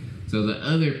liked it. So the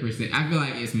other percent, I feel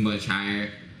like it's much higher.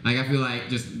 I feel like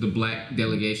just the black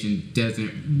delegation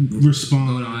doesn't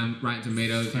respond on Rotten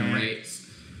Tomatoes and rates.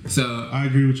 So I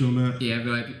agree with you on that. Yeah, I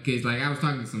feel because I was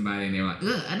talking to somebody and they were like,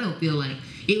 ugh, I don't feel like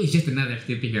it was just another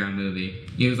superhero movie.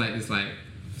 It was this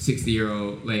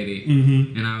 60-year-old lady,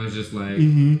 and I was just like,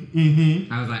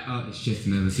 I was like, oh, it's just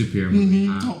another superhero movie.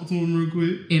 Talk to him real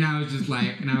quick. And I was just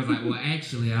like, well,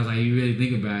 actually, I was like, you really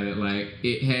think about it,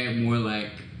 it had more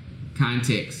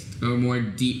context or more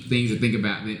deep things to think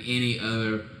about than any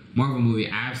other Marvel movie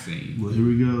I've seen. Well, here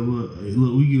we go. Look,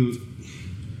 we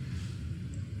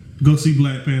go see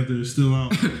Black Panther. It's still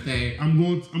out. Hey, I'm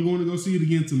going to go see it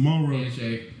again tomorrow.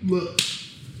 Handshake. Look.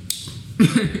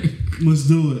 Let's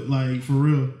do it, for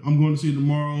real. I'm going to see it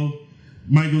tomorrow.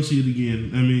 Might go see it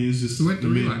again. I mean, it's just what the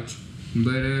rewatch.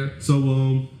 But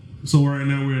so right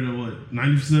now we're at what,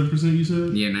 97%? You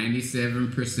said? Yeah,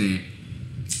 97%.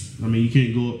 I mean, you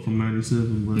can't go up from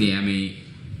 97, but yeah, I mean,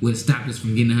 what stopped us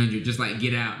from getting 100? Just like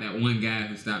Get Out, that one guy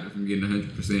who stopped us from getting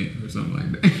 100% or something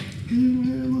like that. Yeah,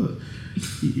 man, look,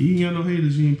 you ain't got no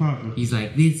haters. You ain't popping. He's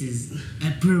like, this is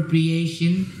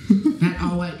appropriation. Not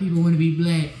all white people want to be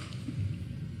black.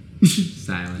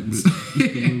 Silence.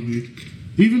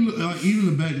 Even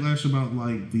the backlash about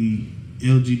the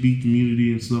LGBT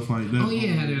community and stuff like that. Oh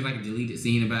yeah, how there's a deleted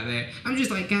scene about that. I'm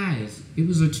just like, guys, it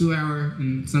was a 2-hour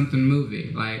and something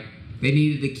movie. They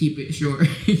needed to keep it short. And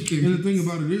the thing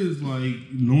about it is,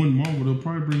 knowing Marvel, they'll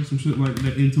probably bring some shit like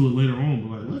that into it later on.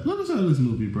 But let us have this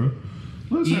movie, bro.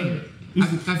 Let us have it.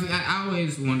 I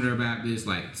always wonder about this,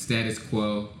 like, status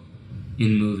quo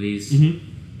in movies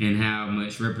and how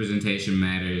much representation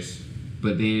matters.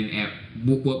 But then at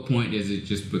what point does it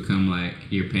just become like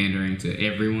you're pandering to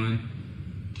everyone?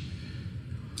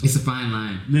 It's a fine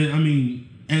line. I mean,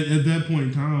 at that point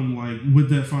in time, like, with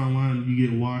that fine line, you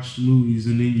get watched movies,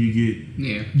 and then you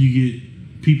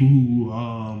get people who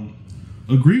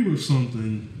agree with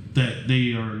something that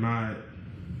they are not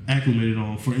acclimated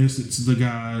on. For instance, the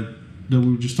guy that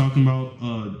we were just talking about,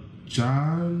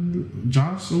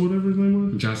 Joss or whatever his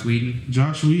name was? Joss Whedon.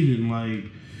 Joss Whedon, like,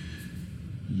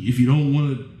 if you don't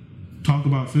want to talk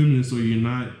about feminists or you're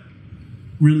not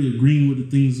really agreeing with the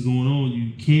things going on,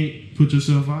 you can't put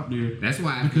yourself out there. That's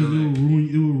why because it will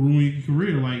ruin your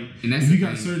career. Like, if you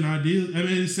got certain ideas, I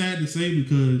mean, it's sad to say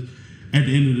because at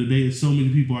the end of the day, there's so many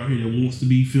people out here that wants to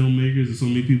be filmmakers, and so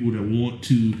many people that want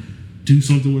to do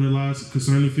something with their lives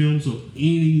concerning film. So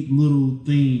any little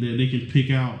thing that they can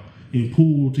pick out and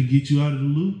pull to get you out of the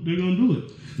loop, they're gonna do it.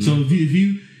 Mm-hmm. So if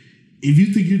you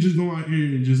think you're just going out here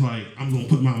and just like, I'm gonna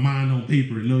put my mind on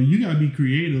paper, no, you gotta be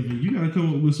creative and you gotta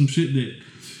come up with some shit that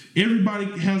everybody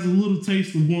has a little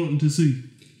taste of wanting to see.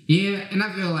 Yeah, and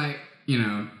I feel like,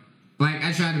 like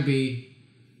I try to be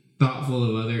thoughtful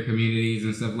of other communities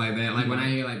and stuff like that. Like when I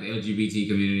hear like the LGBT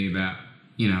community about,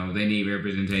 they need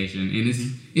representation, and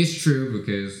it's true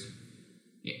because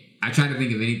I try to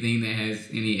think of anything that has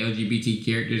any LGBT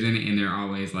characters in it, and they're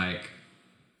always like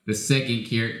the second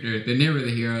character. They're never the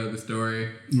hero of the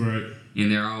story. Right.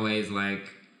 And they're always like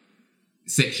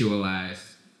sexualized.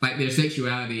 Like their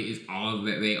sexuality is all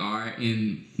that they are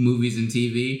in movies and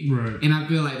TV. Right. And I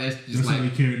feel like that's just how they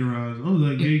characterize,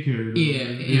 that gay character. Yeah,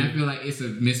 and I feel like it's a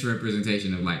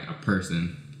misrepresentation of like a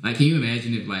person. Like, can you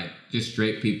imagine if like just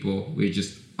straight people were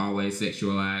just always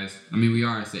sexualized? I mean, we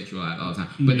are sexualized all the time,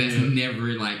 but that's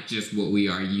never like just what we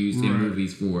are used in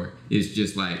movies for. It's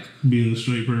just like being a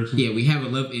straight person. Yeah, we have a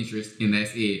love interest, and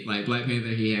that's it. Like Black Panther,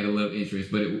 he had a love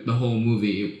interest, but the whole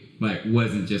movie, it like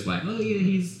wasn't just like, oh yeah,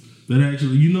 he's that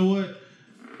actually. You know what?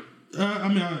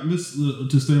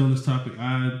 To stay on this topic,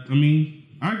 I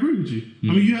agree with you.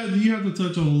 Mm-hmm. I mean, you have to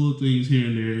touch on the little things here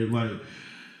and there, like.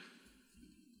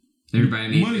 Everybody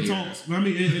needs money talks. I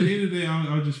mean, at the end of the day,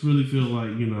 I just really feel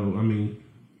like, if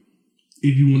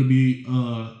you want to be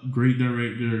a great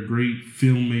director, a great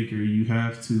filmmaker, you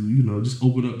have to, just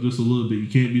open up just a little bit. You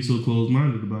can't be so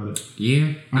closed-minded about it.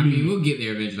 Yeah. I mean, we'll get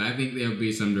there eventually. I think there'll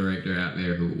be some director out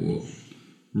there who will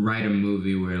write a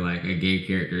movie where, like, a gay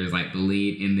character is, like, the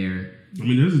lead in their... I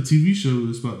mean, there's a TV show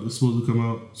that's supposed to come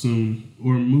out soon.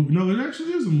 Or a movie. No, it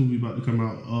actually is a movie about to come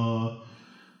out.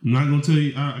 I'm not gonna tell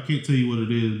you. I can't tell you what it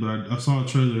is, but I saw a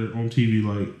trailer on TV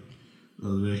like the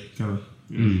other day. Kind of.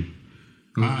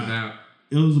 What was it about?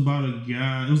 It was about a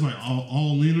guy. It was like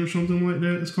all in or something like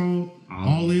that. It's called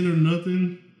All In or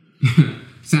Nothing.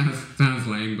 sounds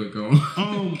lame, but go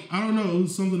on. I don't know. It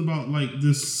was something about like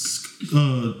this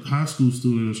high school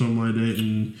student or something like that,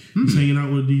 and he's hanging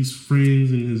out with these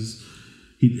friends, and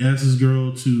he asked his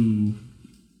girl to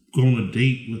go on a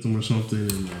date with him or something,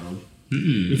 and.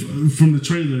 From the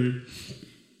trailer,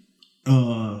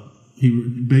 he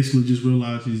basically just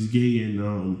realized he's gay, and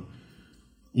I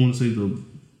want to say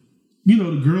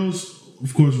the girls,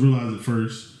 of course, realize it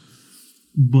first,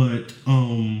 but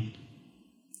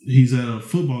he's at a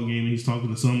football game and he's talking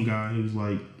to some guy who's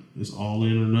like, it's all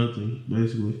in or nothing,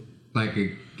 basically. Like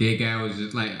a gay guy was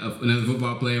just like another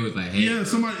football player was like, hey, yeah,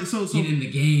 somebody. So get in the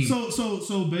game.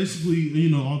 So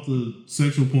basically, off the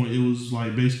sexual point, it was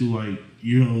like basically like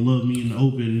you're gonna love me in the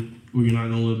open, or you're not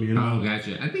gonna love me at all. Oh,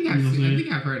 gotcha. I think I've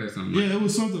heard of something. Yeah, it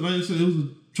was something. Like I said, it was a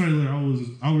trailer.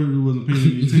 I really wasn't paying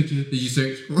any attention. Did you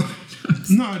search for it?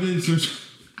 No, I didn't search.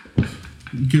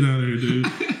 Get out of here, dude.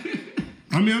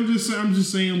 I mean, I'm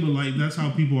just saying, but like that's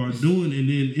how people are doing, and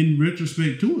then in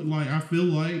retrospect to it, like I feel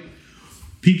like.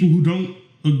 People who don't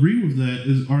agree with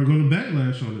that are going to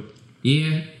backlash on it.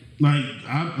 Yeah. Like,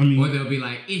 I mean... Or they'll be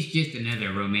like, it's just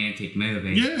another romantic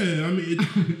movie. Yeah, I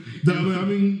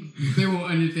mean... They won't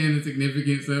understand the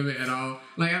significance of it at all.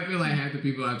 Like, I feel like half the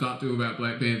people I talked to about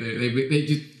Black Panther, they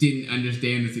just didn't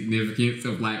understand the significance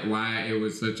of, like, why it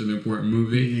was such an important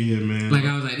movie. Yeah, man. Like,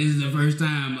 I was like, this is the first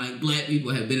time, like, black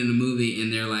people have been in a movie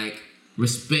and they're, like...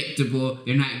 respectable.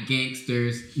 They're not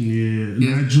gangsters. Yeah,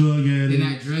 not drug addicts. They're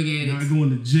not drug addicts. Not going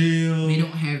to jail. They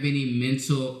don't have any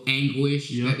mental anguish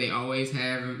that we always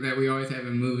have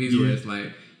in movies where it's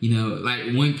like,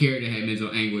 like one character had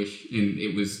mental anguish and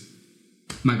it was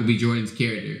Michael B. Jordan's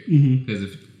character because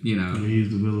of I mean, he's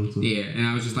the villain too. Yeah, and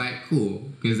I was just like, cool,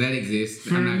 because that exists.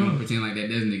 I'm not going to pretend like that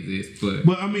doesn't exist,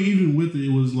 but I mean, even with it,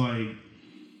 it was like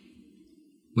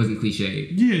wasn't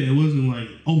cliched. Yeah, it wasn't like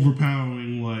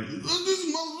overpowering. Like this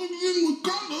motherfucker in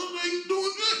Wakanda ain't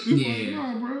doing that. Yeah,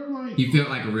 like, nah, bro. Like you felt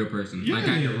like a real person. Yeah. Like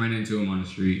I could run into him on the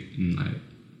street and like.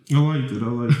 I liked it.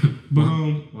 But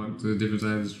walk to a different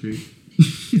side of the street.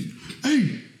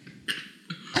 hey,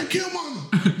 Killmonger.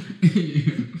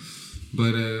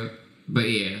 But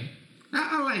yeah,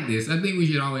 I like this. I think we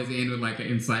should always end with like an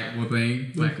insightful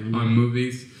thing, like on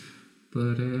movies.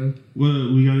 But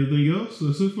well, we got anything else?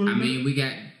 That's it for. I mean, we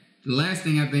got the last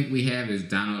thing I think we have is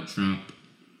Donald Trump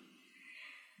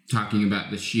talking about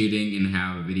the shooting and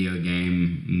how video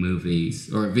games and movies.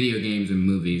 We're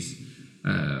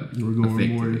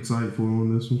going more insightful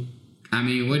on this one. I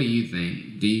mean, what do you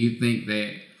think? Do you think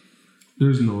that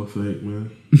there's no effect,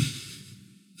 man?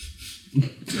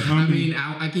 I mean,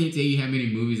 I can't tell you how many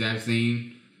movies I've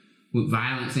seen with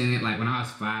violence in it. Like when I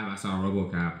was 5, I saw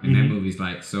RoboCop, and that movie's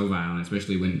like so violent,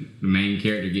 especially when the main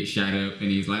character gets shot up and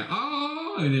he's like,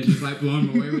 oh, and then just like blowing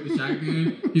him away with the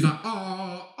shotgun. He's like,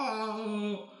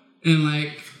 oh, and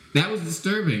like that was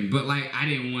disturbing. But like I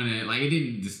didn't want to, like it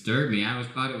didn't disturb me. I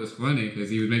thought it was funny because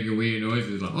he was making weird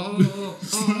noises, like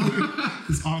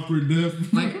It's awkward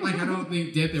death. like I don't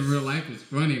think death in real life is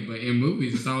funny, but in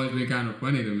movies it's always been kind of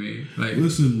funny to me. Like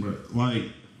listen, bro, like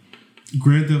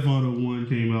Grand Theft Auto 1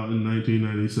 came out in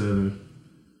 1997.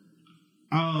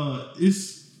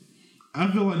 I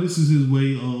feel like this is his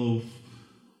way of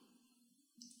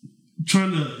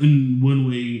trying to, in one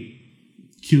way,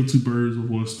 kill two birds with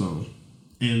one stone.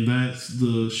 And that's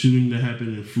the shooting that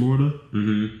happened in Florida.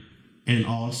 Mm-hmm. And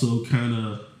also kind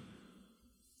of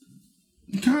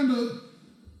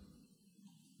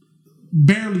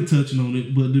barely touching on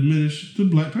it, but diminish the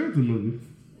Black Panther movie.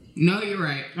 No, you're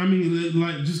right. I mean,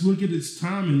 like, just look at its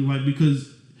timing, like,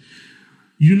 because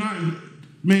you're not,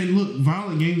 man, look,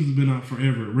 violent games has been out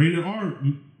forever. Rated R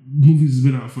movies has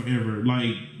been out forever.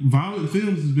 Like, violent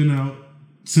films has been out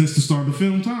since the start of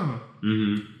film time.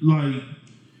 Mm-hmm. Like,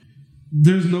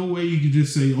 there's no way you could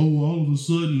just say, oh, all of a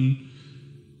sudden,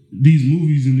 these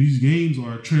movies and these games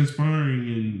are transpiring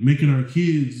and making our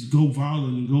kids go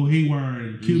violent and go haywire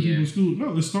and kill people in school.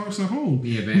 No, it starts at home.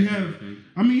 Yeah, and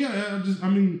I'm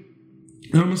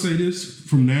gonna say this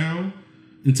from now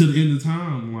until the end of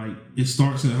time, like it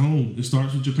starts at home. It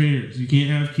starts with your parents. You can't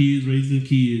have kids raising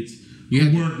kids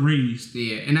who weren't raised.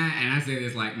 Yeah, and I say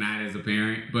this like not as a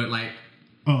parent, but like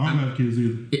I don't have kids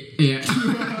either. Yeah.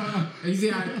 You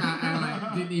see, I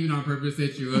like didn't even on purpose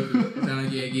set you up.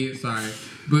 Yeah, sorry.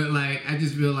 But like, I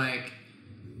just feel like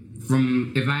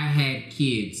if I had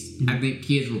kids, I think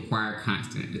kids require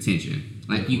constant attention.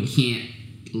 Like you can't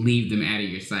leave them out of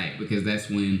your sight because that's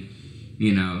when,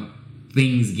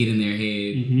 things get in their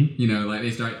head. Like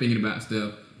they start thinking about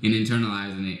stuff and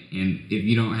internalizing it. And if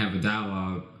you don't have a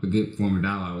good form of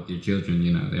dialogue with your children,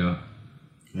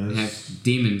 they'll have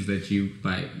demons that you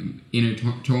like inner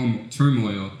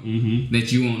turmoil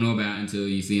that you won't know about until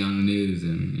you see on the news,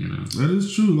 and that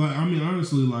is true. Like I mean,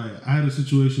 honestly, like I had a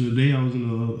situation today. I was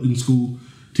in school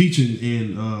teaching,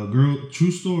 and girl, true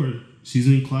story. She's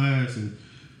in class, and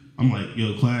I'm like,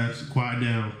 "Yo, class, quiet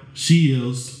down." She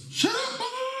yells, "Shut up!" Blah,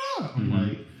 blah, blah. I'm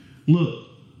like, "Look,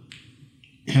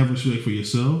 have respect for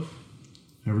yourself,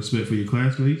 have respect for your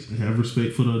classmates, and have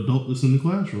respect for the adult that's in the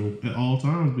classroom at all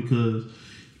times because."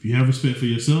 If you have respect for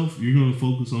yourself, you're gonna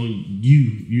focus on you.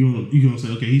 You're gonna say,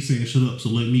 okay, he's saying shut up, so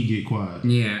let me get quiet.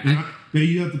 Yeah.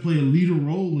 You have to play a leader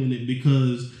role in it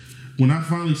because when I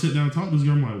finally sit down and talk to this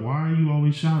girl, I'm like, why are you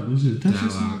always shouting?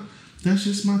 That's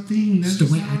just my thing. That's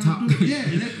just the way I talk.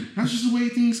 That's just the way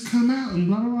things come out and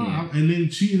blah blah blah. Yeah. And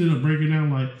then she ended up breaking down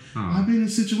like, I've been in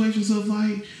situations of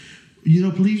like,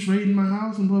 police raiding my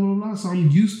house and blah blah blah. So I'm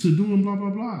used to doing blah blah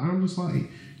blah. I'm just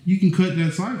like. You can cut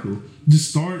that cycle. Just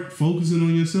start focusing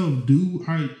on yourself. Do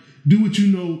what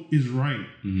you know is right.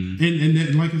 Mm-hmm. And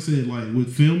that, like I said, like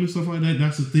with film and stuff like that,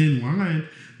 that's a thin line.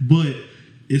 But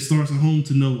it starts at home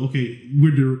to know. Okay,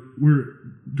 we're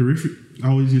terrific. I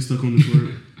always get stuck on this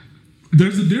word.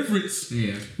 There's a difference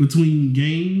between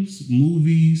games,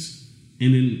 movies,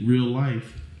 and in real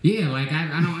life. Yeah, like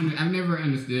I've never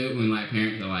understood when like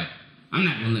parents are like, I'm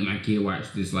not gonna let my kid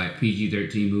watch this like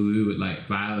PG-13 movie with like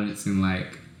violence and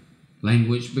like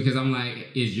language because I'm like,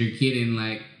 is your kid in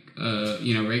like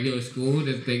regular school?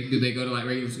 Do they go to like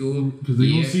regular school? Because they're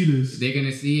gonna see this. They're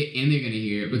gonna see it and they're gonna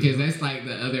hear it because that's like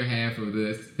the other half of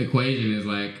this equation is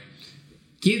like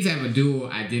kids have a dual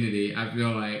identity. I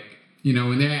feel like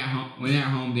when they're at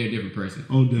home they're a different person.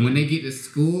 Oh, damn. When they get to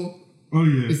school. Oh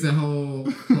yeah, it's a whole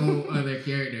other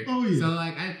character. Oh yeah. So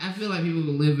like I feel like people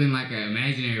live in like an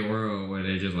imaginary world where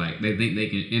they're just like they think they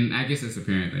can, and I guess that's a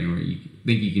parent thing where you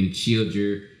think you can shield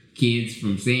your kids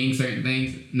from seeing certain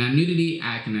things. Now, nudity,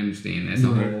 I can understand. That's a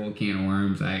whole can of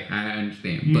worms. I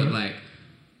understand. Yeah. But, like,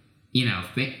 you know,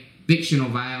 fictional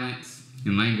violence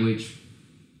and language,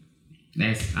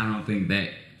 I don't think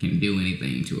that can do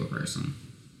anything to a person.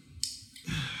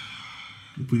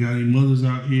 If we got any mothers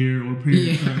out here or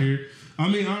parents out here, I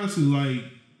mean, honestly, like,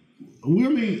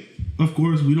 of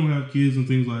course, we don't have kids and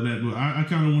things like that, but I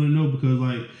kind of want to know because,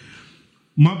 like,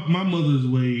 my mother's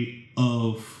way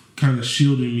of kind of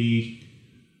shielding me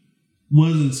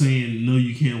wasn't saying, no,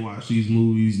 you can't watch these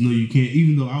movies, no, you can't,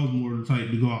 even though I was more the type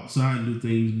to go outside and do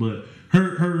things, but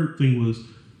her thing was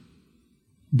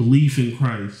belief in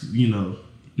Christ, you know,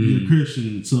 you're a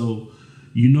Christian, so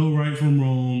you know right from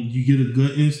wrong, you get a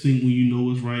gut instinct when you know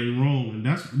what's right and wrong, and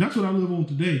that's what I live on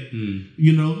today,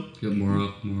 you know? Good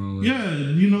moral. Yeah,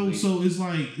 you know, so it's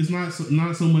like, it's not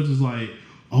so much as like,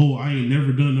 oh, I ain't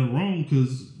never done that wrong,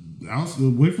 because I was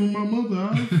away from my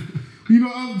mother. You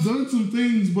know, I've done some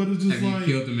things, but it's just Have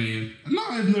you killed a man? No,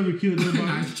 I've never killed nobody.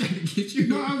 I was trying to get you.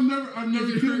 No, I've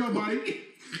never killed nobody.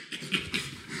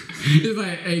 It's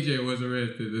like AJ was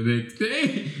arrested the next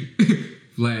day.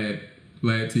 Vlad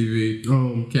TV.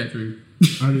 Catherine.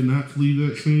 I did not flee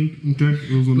that scene. Okay,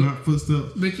 those were not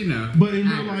footsteps. But you know. But in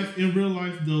real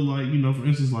life though, like, you know, for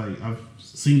instance, like I've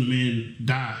seen a man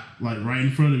die like right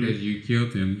in front of me. Because you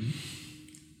killed him.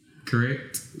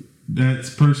 Correct. That's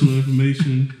personal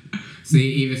information.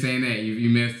 See, even saying that, you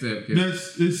messed up.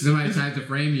 Somebody tries to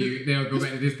frame you, they'll go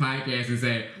back to this podcast and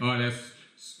say, "Oh,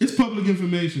 it's public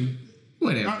information."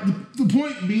 Whatever. The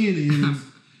point being is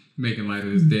making light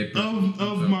of this dead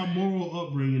of my moral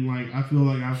upbringing. Like, I feel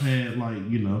like I've had, like,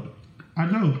 you know, I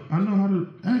know how to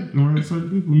act around certain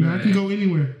people. Man, I can go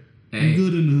anywhere. I'm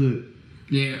good in the hood.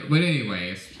 Yeah, but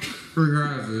anyways,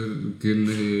 regardless of good in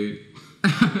the hood.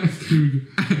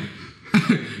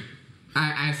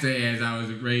 I say as I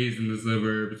was raised in the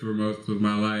suburbs for most of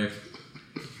my life,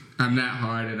 I'm not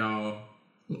hard at all.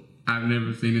 I've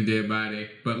never seen a dead body,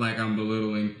 but like I'm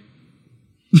belittling.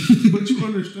 But you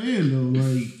understand though,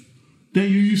 like,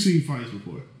 Daniel, you've seen fights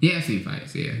before. Yeah, I've seen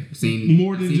fights. Yeah, I've seen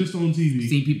more than just on TV.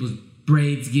 Seen people's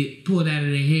braids get pulled out of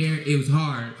their hair. It was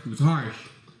hard. It was harsh.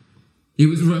 It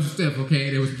was rough stuff. Okay,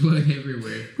 there was blood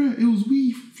everywhere. Right, it was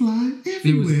weave flying everywhere.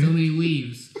 There was so many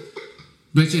weaves.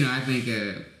 But you know, I think.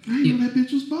 I didn't know that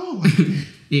bitch was bald like that.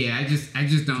 Yeah, I just don't. I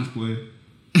just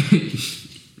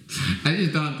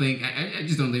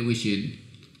don't think we should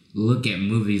look at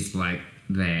movies like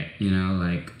that. You know,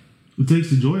 like it takes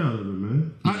the joy out of it,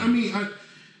 man.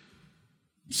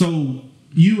 So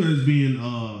you as being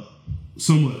a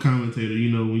somewhat commentator,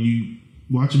 you know, when you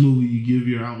watch a movie, you give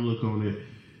your outlook on it.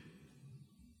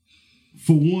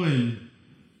 For one,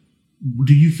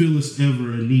 do you feel it's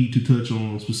ever a need to touch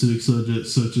on specific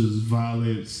subjects such as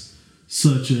violence,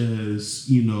 such as,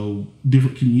 you know,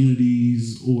 different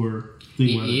communities or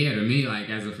things like that? Yeah, to me, like,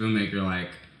 as a filmmaker, like,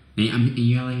 and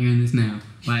y'all are hearing this now,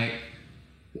 like,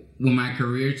 when my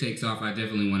career takes off, I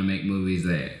definitely want to make movies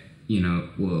that, you know,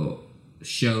 will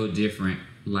show different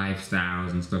lifestyles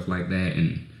and stuff like that,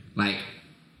 and, like,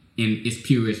 in its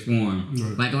purest form.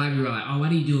 Right. Like, a lot of people are like, oh, why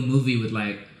do you do a movie with,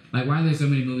 like, why are there so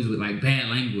many movies with, like, bad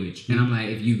language? And I'm like,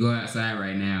 if you go outside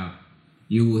right now,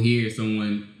 you will hear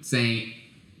someone saying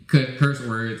curse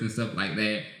words and stuff like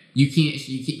that. You can't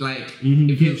like...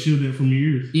 You can't shield that from your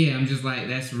ears. Yeah, I'm just like,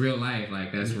 that's real life.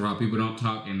 Like, that's raw. People don't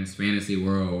talk in this fantasy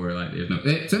world where, like, there's no...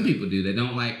 Some people do. They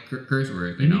don't like curse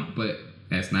words. They don't. But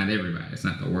that's not everybody. It's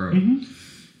not the world.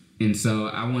 And so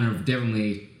I want to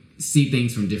definitely see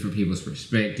things from different people's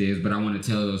perspectives, but I want to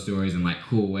tell those stories in, like,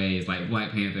 cool ways, like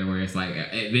Black Panther, where it's like an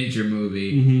adventure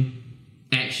movie,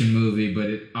 action movie, but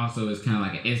it also is kind of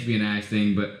like an espionage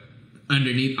thing. But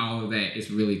underneath all of that, it's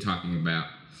really talking about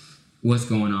what's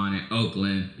going on in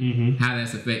Oakland, how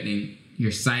that's affecting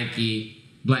your psyche,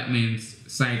 Black men's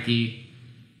psyche,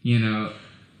 you know,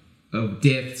 of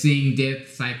death, seeing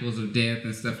death, cycles of death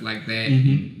and stuff like that,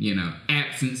 and, you know,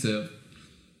 absence of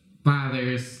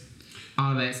fathers,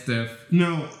 all that stuff.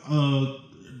 Now,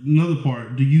 another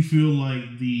part, do you feel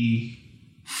like the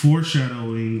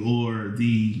foreshadowing or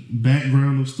the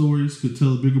background of stories could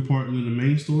tell a bigger part than the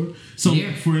main story? So,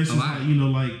 for instance, like, you know,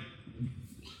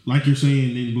 like you're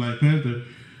saying in Black Panther,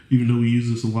 even though we use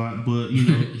this a lot, but,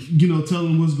 you know,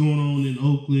 telling what's going on in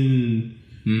Oakland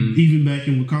and even back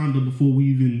in Wakanda before we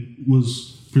even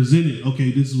was presented,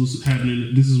 okay, this is what's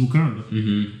happening, this is Wakanda.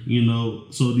 You know,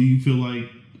 so do you feel like,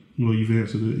 well, you've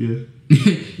answered it, yeah.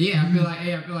 Yeah, I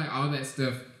feel like all that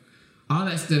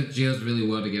stuff gels really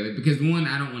well together, because one,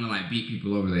 I don't want to, like, beat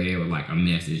people over the head with, like, a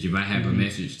message. If I have a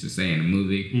message to say in a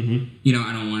movie, you know,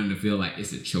 I don't want them to feel like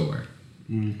it's a chore.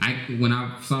 When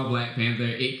I saw Black Panther,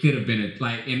 it could have been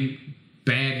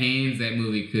Bad Hands, that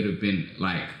movie could have been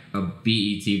like a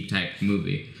BET type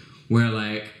movie, where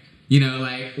like, you know,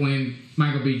 like when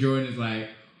Michael B. Jordan is like,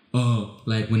 oh,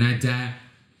 like when I die,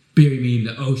 bury me in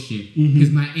the ocean, because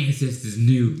my ancestors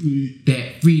knew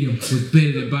that freedom was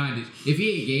better than bondage. If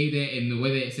he had gave that, and the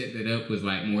way they set that up was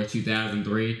like more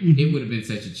 2003, it would have been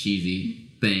such a cheesy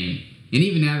thing. And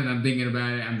even now that I'm thinking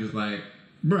about it, I'm just like,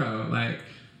 bro, like,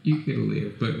 you could have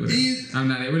lived, but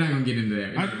whatever. We're not gonna get into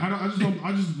that.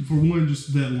 I just for one,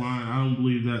 just that line, I don't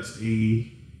believe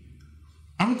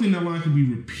I don't think that line can be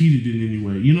repeated in any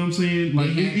way. You know what I'm saying? Like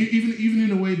even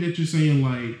in a way that you're saying,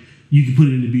 like, you can put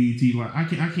it in the BET. Like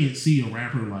I can't see a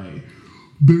rapper like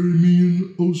bury me in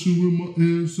the ocean with my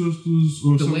ancestors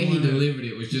or the something. way he like delivered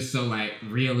it was just so like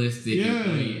realistic and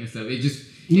funny and stuff. It was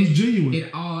genuine.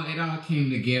 It all came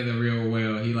together real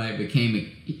well. He like became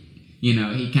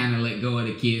he kind of let go of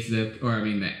the kid stuff, or I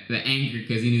mean the anger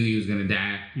because he knew he was gonna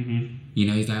die. You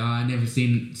know, he's like, oh, I never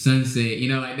seen sunset. You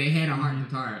know, like they had a heart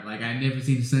to heart. Like I never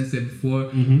seen the sunset before,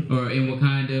 or in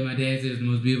Wakanda, my dad said it was the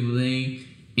most beautiful thing.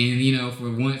 And you know,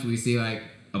 for once we see like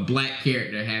a black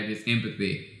character have this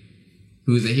empathy,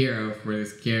 who's a hero for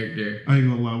this character. I ain't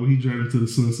gonna lie, when he dragged her to the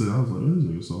sunset, I was like, this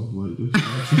nigga soft like this.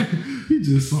 He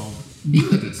just soft. He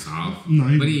wasn't soft. No,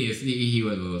 but he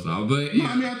was a little soft. But no,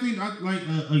 I mean, I think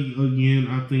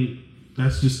I think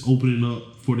that's just opening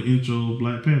up for the intro of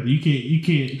Black Panther. You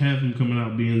can't have him coming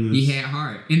out being this. He had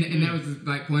heart, and that was just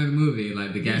like point of the movie.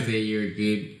 Like the guy said, you're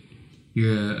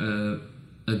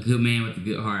a good man with a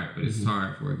good heart, but it's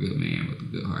hard for a good man with a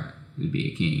good heart to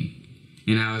be a king.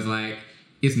 And I was like,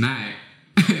 it's not.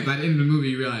 By the end of the movie,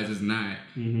 you realize it's not.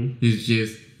 It's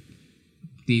just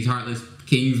these heartless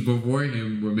kings before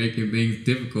him were making things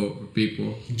difficult for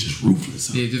people. Just ruthless.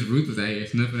 Yeah, just ruthless out here,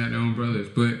 snuffing at their own brothers.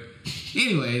 But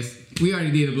anyways, we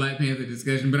already did a Black Panther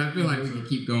discussion, but I feel like we can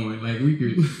keep going. Like we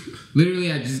could.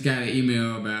 Literally, I just got an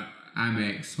email about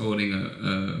IMAX holding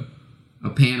a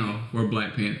panel for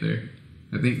Black Panther.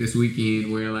 I think this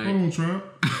weekend where like... Hold on, Trap.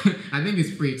 I think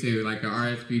it's free too, like a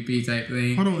RSVP type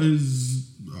thing. Hold on,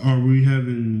 are we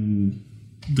having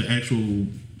the actual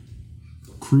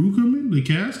crew coming? The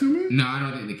cast coming? No, I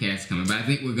don't think the cast coming, but I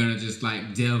think we're gonna just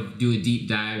like do a deep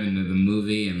dive into the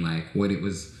movie and like what it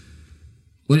was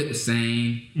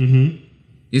saying.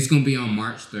 It's gonna be on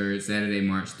March 3rd, Saturday,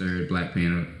 March 3rd, Black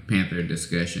Panther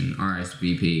discussion,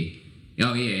 RSVP.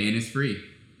 Oh yeah, and it's free.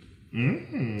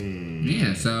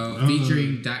 Yeah, so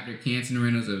featuring Dr. Canton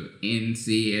Reynolds of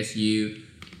NC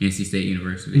State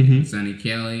University, Sonny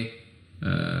Kelly,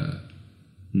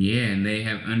 and they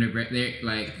have undergrad. They're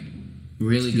like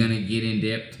really gonna get in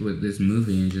depth with this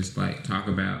movie and just like talk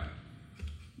about.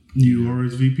 You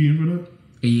RSVPing for that?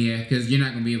 Yeah, because you're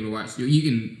not gonna be able to watch. You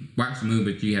can watch the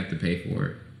movie, but you have to pay for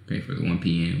it. Pay for the 1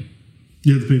 p.m.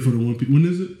 You have to pay for the 1 p.m. When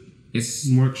is it? It's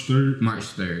March 3rd? March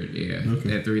 3rd, yeah.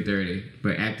 Okay. At 3:30.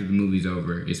 But after the movie's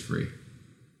over, it's free.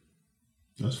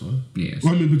 That's fine. Yeah.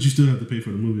 Well, I mean, but you still have to pay for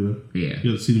the movie, though. Yeah.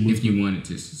 You have to see the movie. If you wanted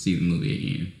to see the movie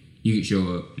again. You could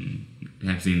show up and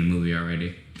have seen the movie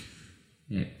already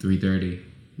at 3:30.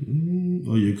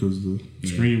 Oh, yeah, because the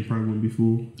screen probably wouldn't be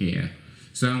full. Yeah.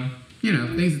 So,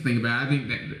 things to think about. I think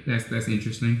that's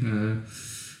interesting.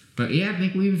 But, yeah, I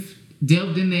think we've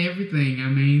delved into everything. I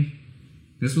mean...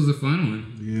 This was a fun one.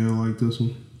 Yeah, I like this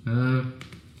one.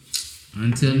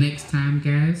 Until next time,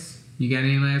 guys. You got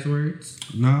any last words?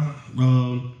 Nah.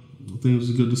 I think it was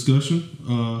a good discussion.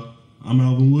 I'm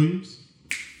Alvin Williams.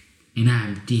 And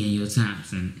I'm Daniel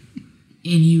Thompson.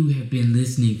 And you have been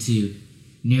listening to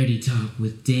Nerdy Talk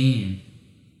with Dan.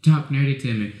 Talk nerdy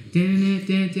to me.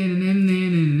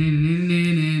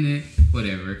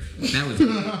 Whatever. That was